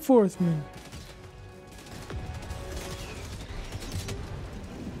in reinforcement.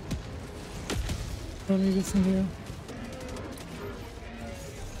 Don't need this in here.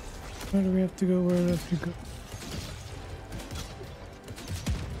 Where do we have to go? Where do we have to go?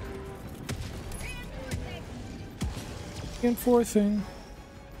 Reinforcing.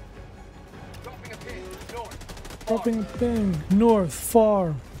 Dropping a pin. North. Dropping a thing. North.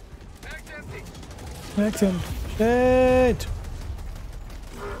 Far. Mag's empty. Excellent. Shit!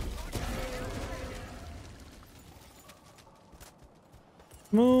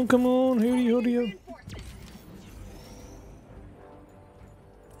 Come on, hooty hooty.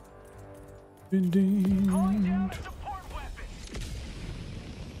 Calling down Indeed. a support weapon.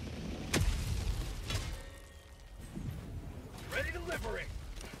 Ready to liberate.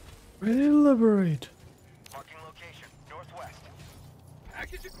 Ready to liberate. Marking location. Northwest.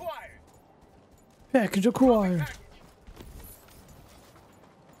 Package acquired. Package acquired. Package.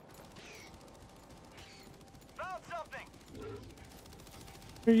 Found something.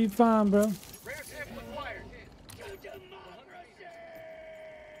 Pretty fine, bro. Rare sample acquired.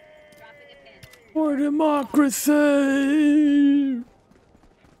 For democracy!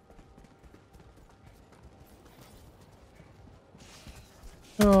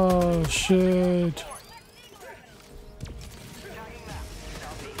 Oh shit. Tagging map.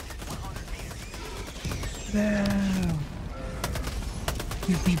 Southeast. 100 meters. Damn.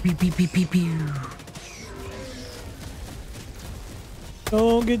 Pew, pew, pew, pew, pew, pew, pew.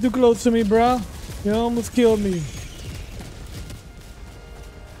 Don't get too close to me, bruh. You almost killed me.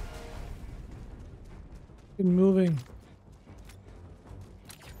 Keep moving.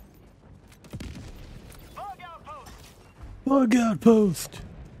 Bug outpost. Bug outpost.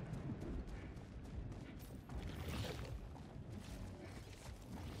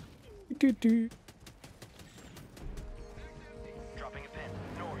 Do. Dropping a pin.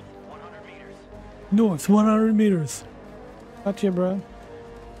 North. 100 meters. North, 100 meters. Gotcha, bro.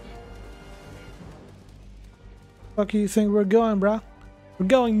 Fuck you think we're going, bro? We're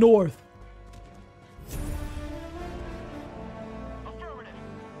going north. Affirmative.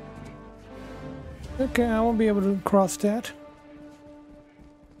 Okay, I won't be able to cross that.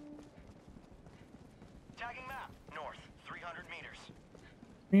 Tagging map. North. 300 meters.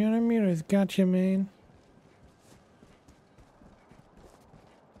 300 meters, gotcha, man.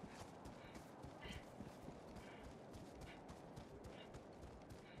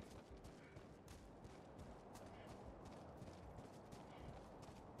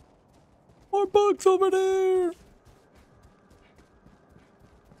 More bugs over there!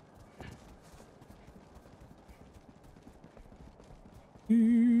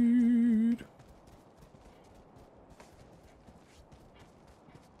 Dude.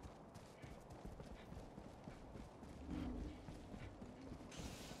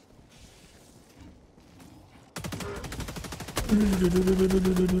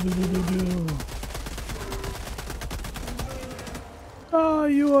 Ah,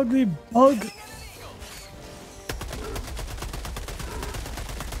 you ugly bug!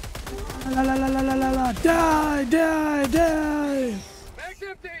 La la la la la la la! Die! Die! Die! Mag's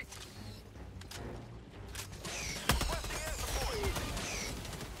empty.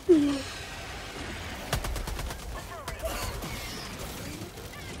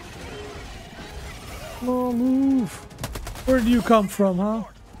 Oh, move. Where do you come from, huh?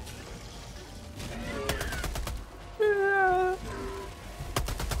 Yeah.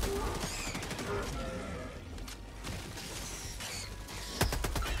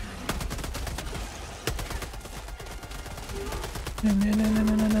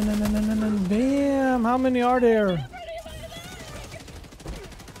 Bam! How many are there?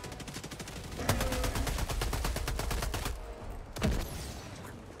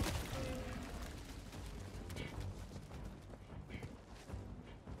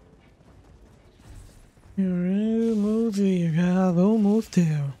 You're almost there. Almost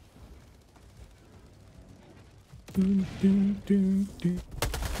there. Dun, dun, dun, dun,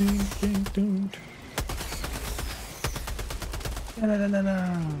 dun, dun, dun. La, la, la, la.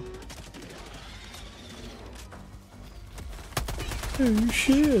 Oh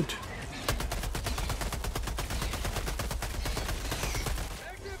shit.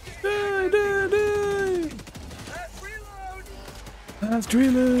 Die, die, die. Last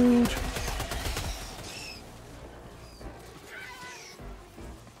reload.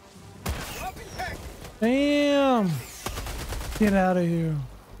 Damn. Get out of here.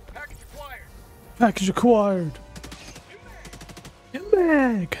 Package acquired. Package acquired. Get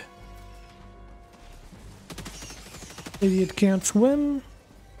back. Idiot can't swim.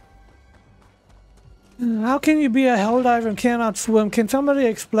 How can you be a helldiver and cannot swim? Can somebody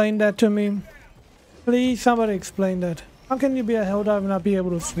explain that to me? Please, somebody explain that. How can you be a helldiver and not be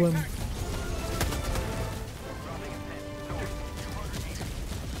able to swim?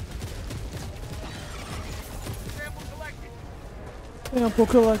 Sample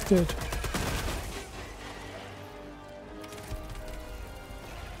collected. Sample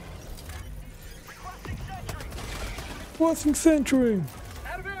collected. Requesting sentry.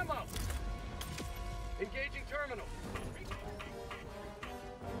 Out of ammo. Engaging terminal.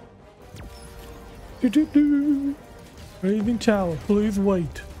 Do-do-do. Raising tower, please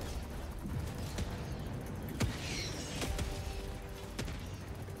wait.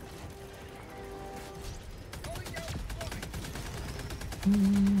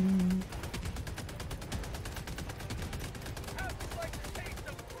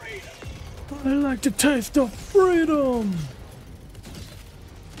 I like the taste of freedom.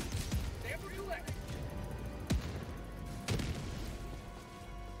 Sample collected.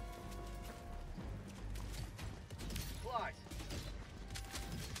 Supplies.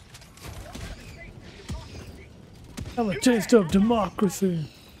 I like the taste of democracy.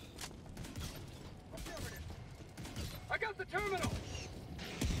 I got the terminal.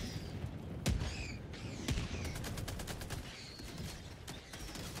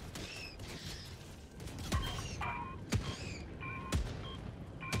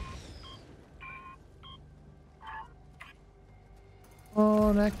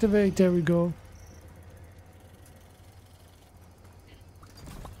 On activate, there we go.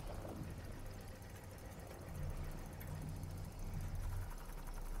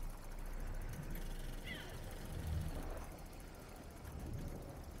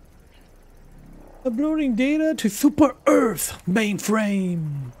 Uploading data to Super Earth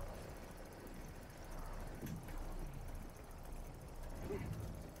mainframe.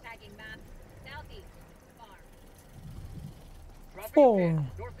 Tagging map. Southeast. Farm. Dropping a Four. pin.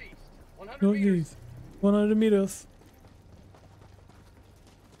 Northeast. 100 meters. Northeast. 100 meters.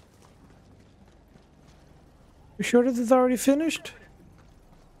 You sure this is already finished?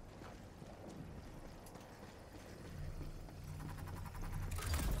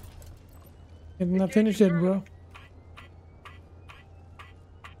 It's not finished yet, bro.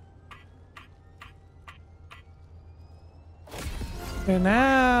 And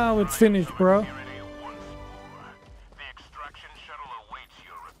now it's finished, bro.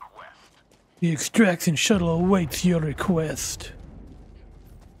 The extraction shuttle awaits your request.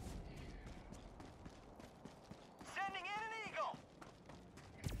 Sending in an eagle.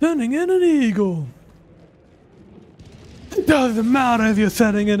 Sending in an eagle. It doesn't matter if you're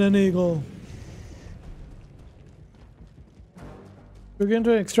sending in an eagle. We're getting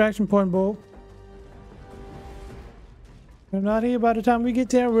to an extraction point, Bo. We're not here by the time we get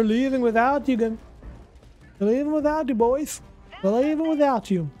there. We're leaving without you, We're leaving without you, boys. We're leaving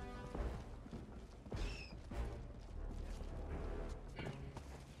without you.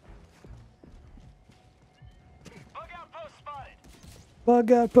 Bug outpost spotted.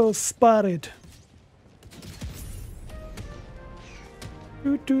 Bug outpost spotted.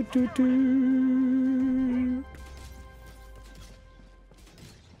 Doo, doo, doo, doo.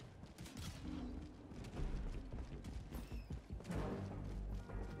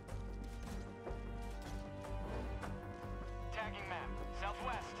 Tagging map.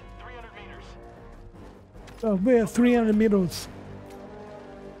 Southwest. 300 meters. Oh, we have 300 meters.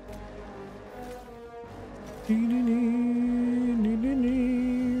 You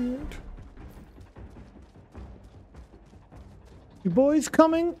boys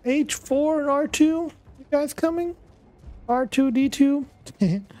coming? H4 and R2? You guys coming? R2D2?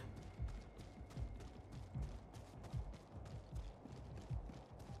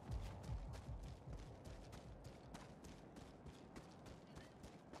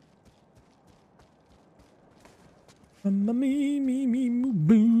 Me,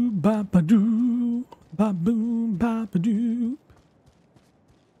 boo, ba, ba, doo, ba, boom, ba, ba, doo.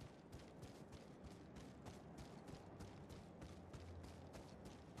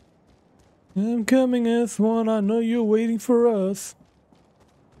 I'm coming, S1. I know you're waiting for us.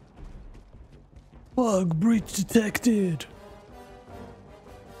 Bug breach detected.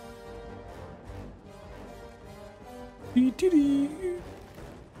 Dee-dee-dee.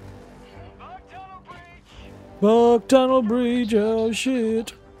 Bug tunnel breach, oh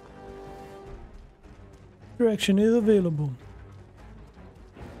shit. Direction is available.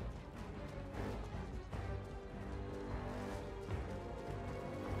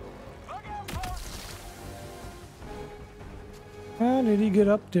 How did he get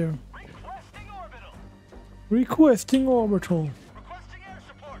up there? Requesting orbital. Requesting orbital. Requesting air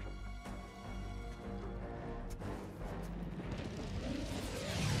support.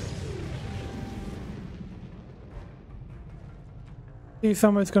 See,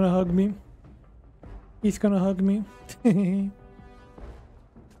 somebody's gonna hug me. He's gonna hug me.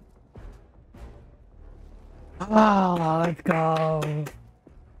 Ah, let's go. Mission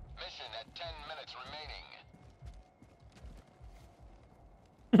at 10 minutes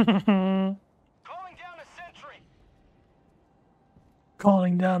remaining. Calling down a sentry.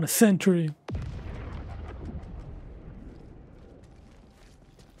 Calling down a sentry.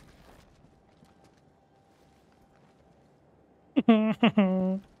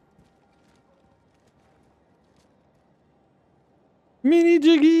 Mini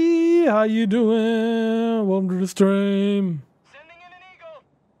Jiggy, how you doing? Welcome to the stream. Sending in an eagle.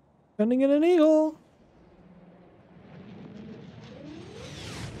 Sending in an eagle.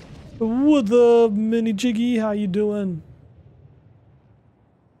 What's up, Mini Jiggy? How you doing?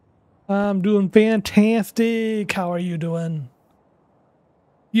 I'm doing fantastic. How are you doing?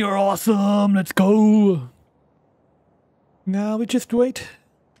 You're awesome. Let's go. Now we just wait.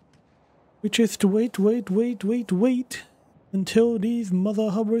 We just wait until these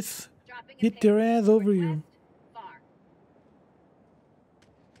mother hubbers get their ass over you.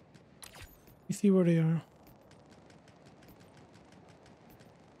 You see where they are.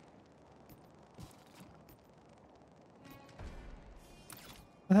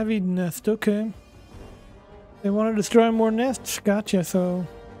 A heavy nest, okay. They want to destroy more nests? Gotcha, so...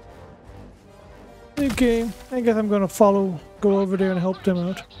 Okay, I guess I'm gonna go over there and help them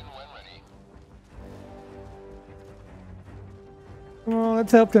out. Well,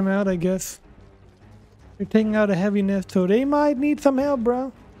 let's help them out, I guess. They're taking out a heavy nest, so they might need some help,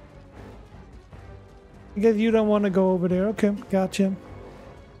 bro. I guess you don't want to go over there. Okay, gotcha.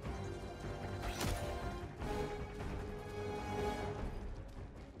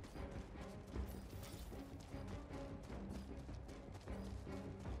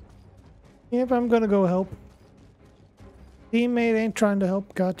 Yep, I'm gonna go help. Teammate ain't trying to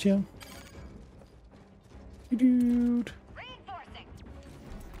help. Gotcha. Dude.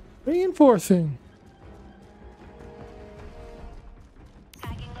 Reinforcing.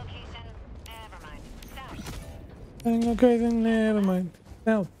 Tagging location. Never mind. South. Tagging location. Never mind.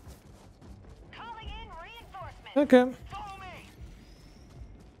 Now. Calling in reinforcements. Okay. Follow me.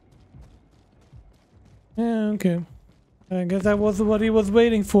 Yeah, okay. I guess that was what he was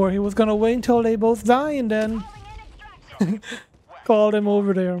waiting for. He was gonna wait until they both die and then Calling in extraction. call them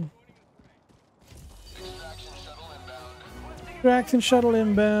over there. Extraction shuttle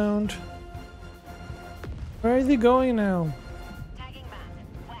inbound. Where is he going now? Tagging map.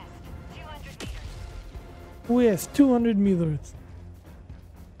 West. 200 meters. West, 200 meters.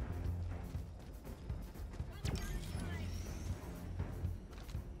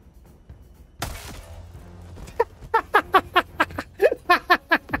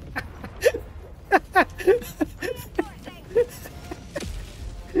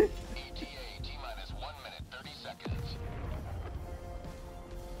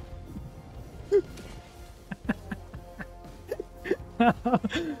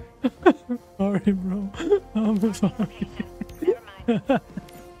 Sorry, bro. I'm sorry. Never mind.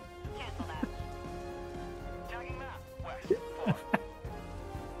 Cancel that. Tagging map. West.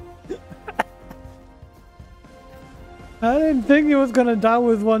 I didn't think he was gonna die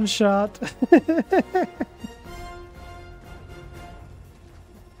with one shot.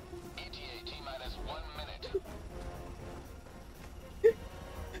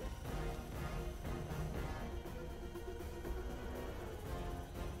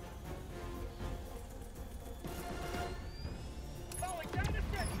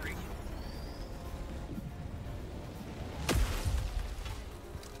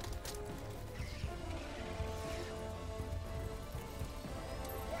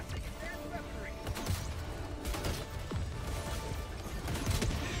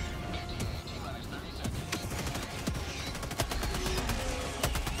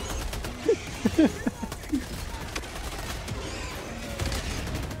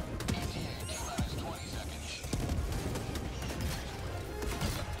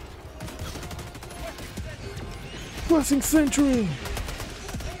 Blessing Century!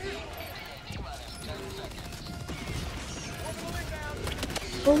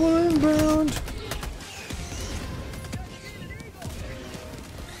 Orbital inbound!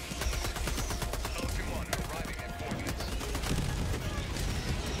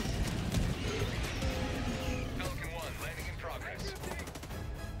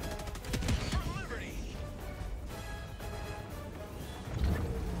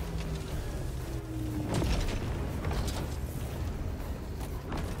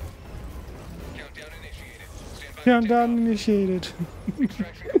 Countdown initiated.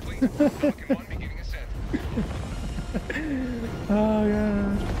 Oh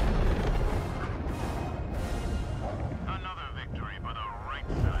god. Another victory for the right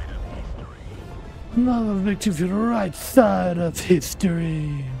side of history. Another victory for the right side of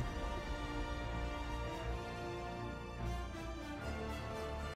history.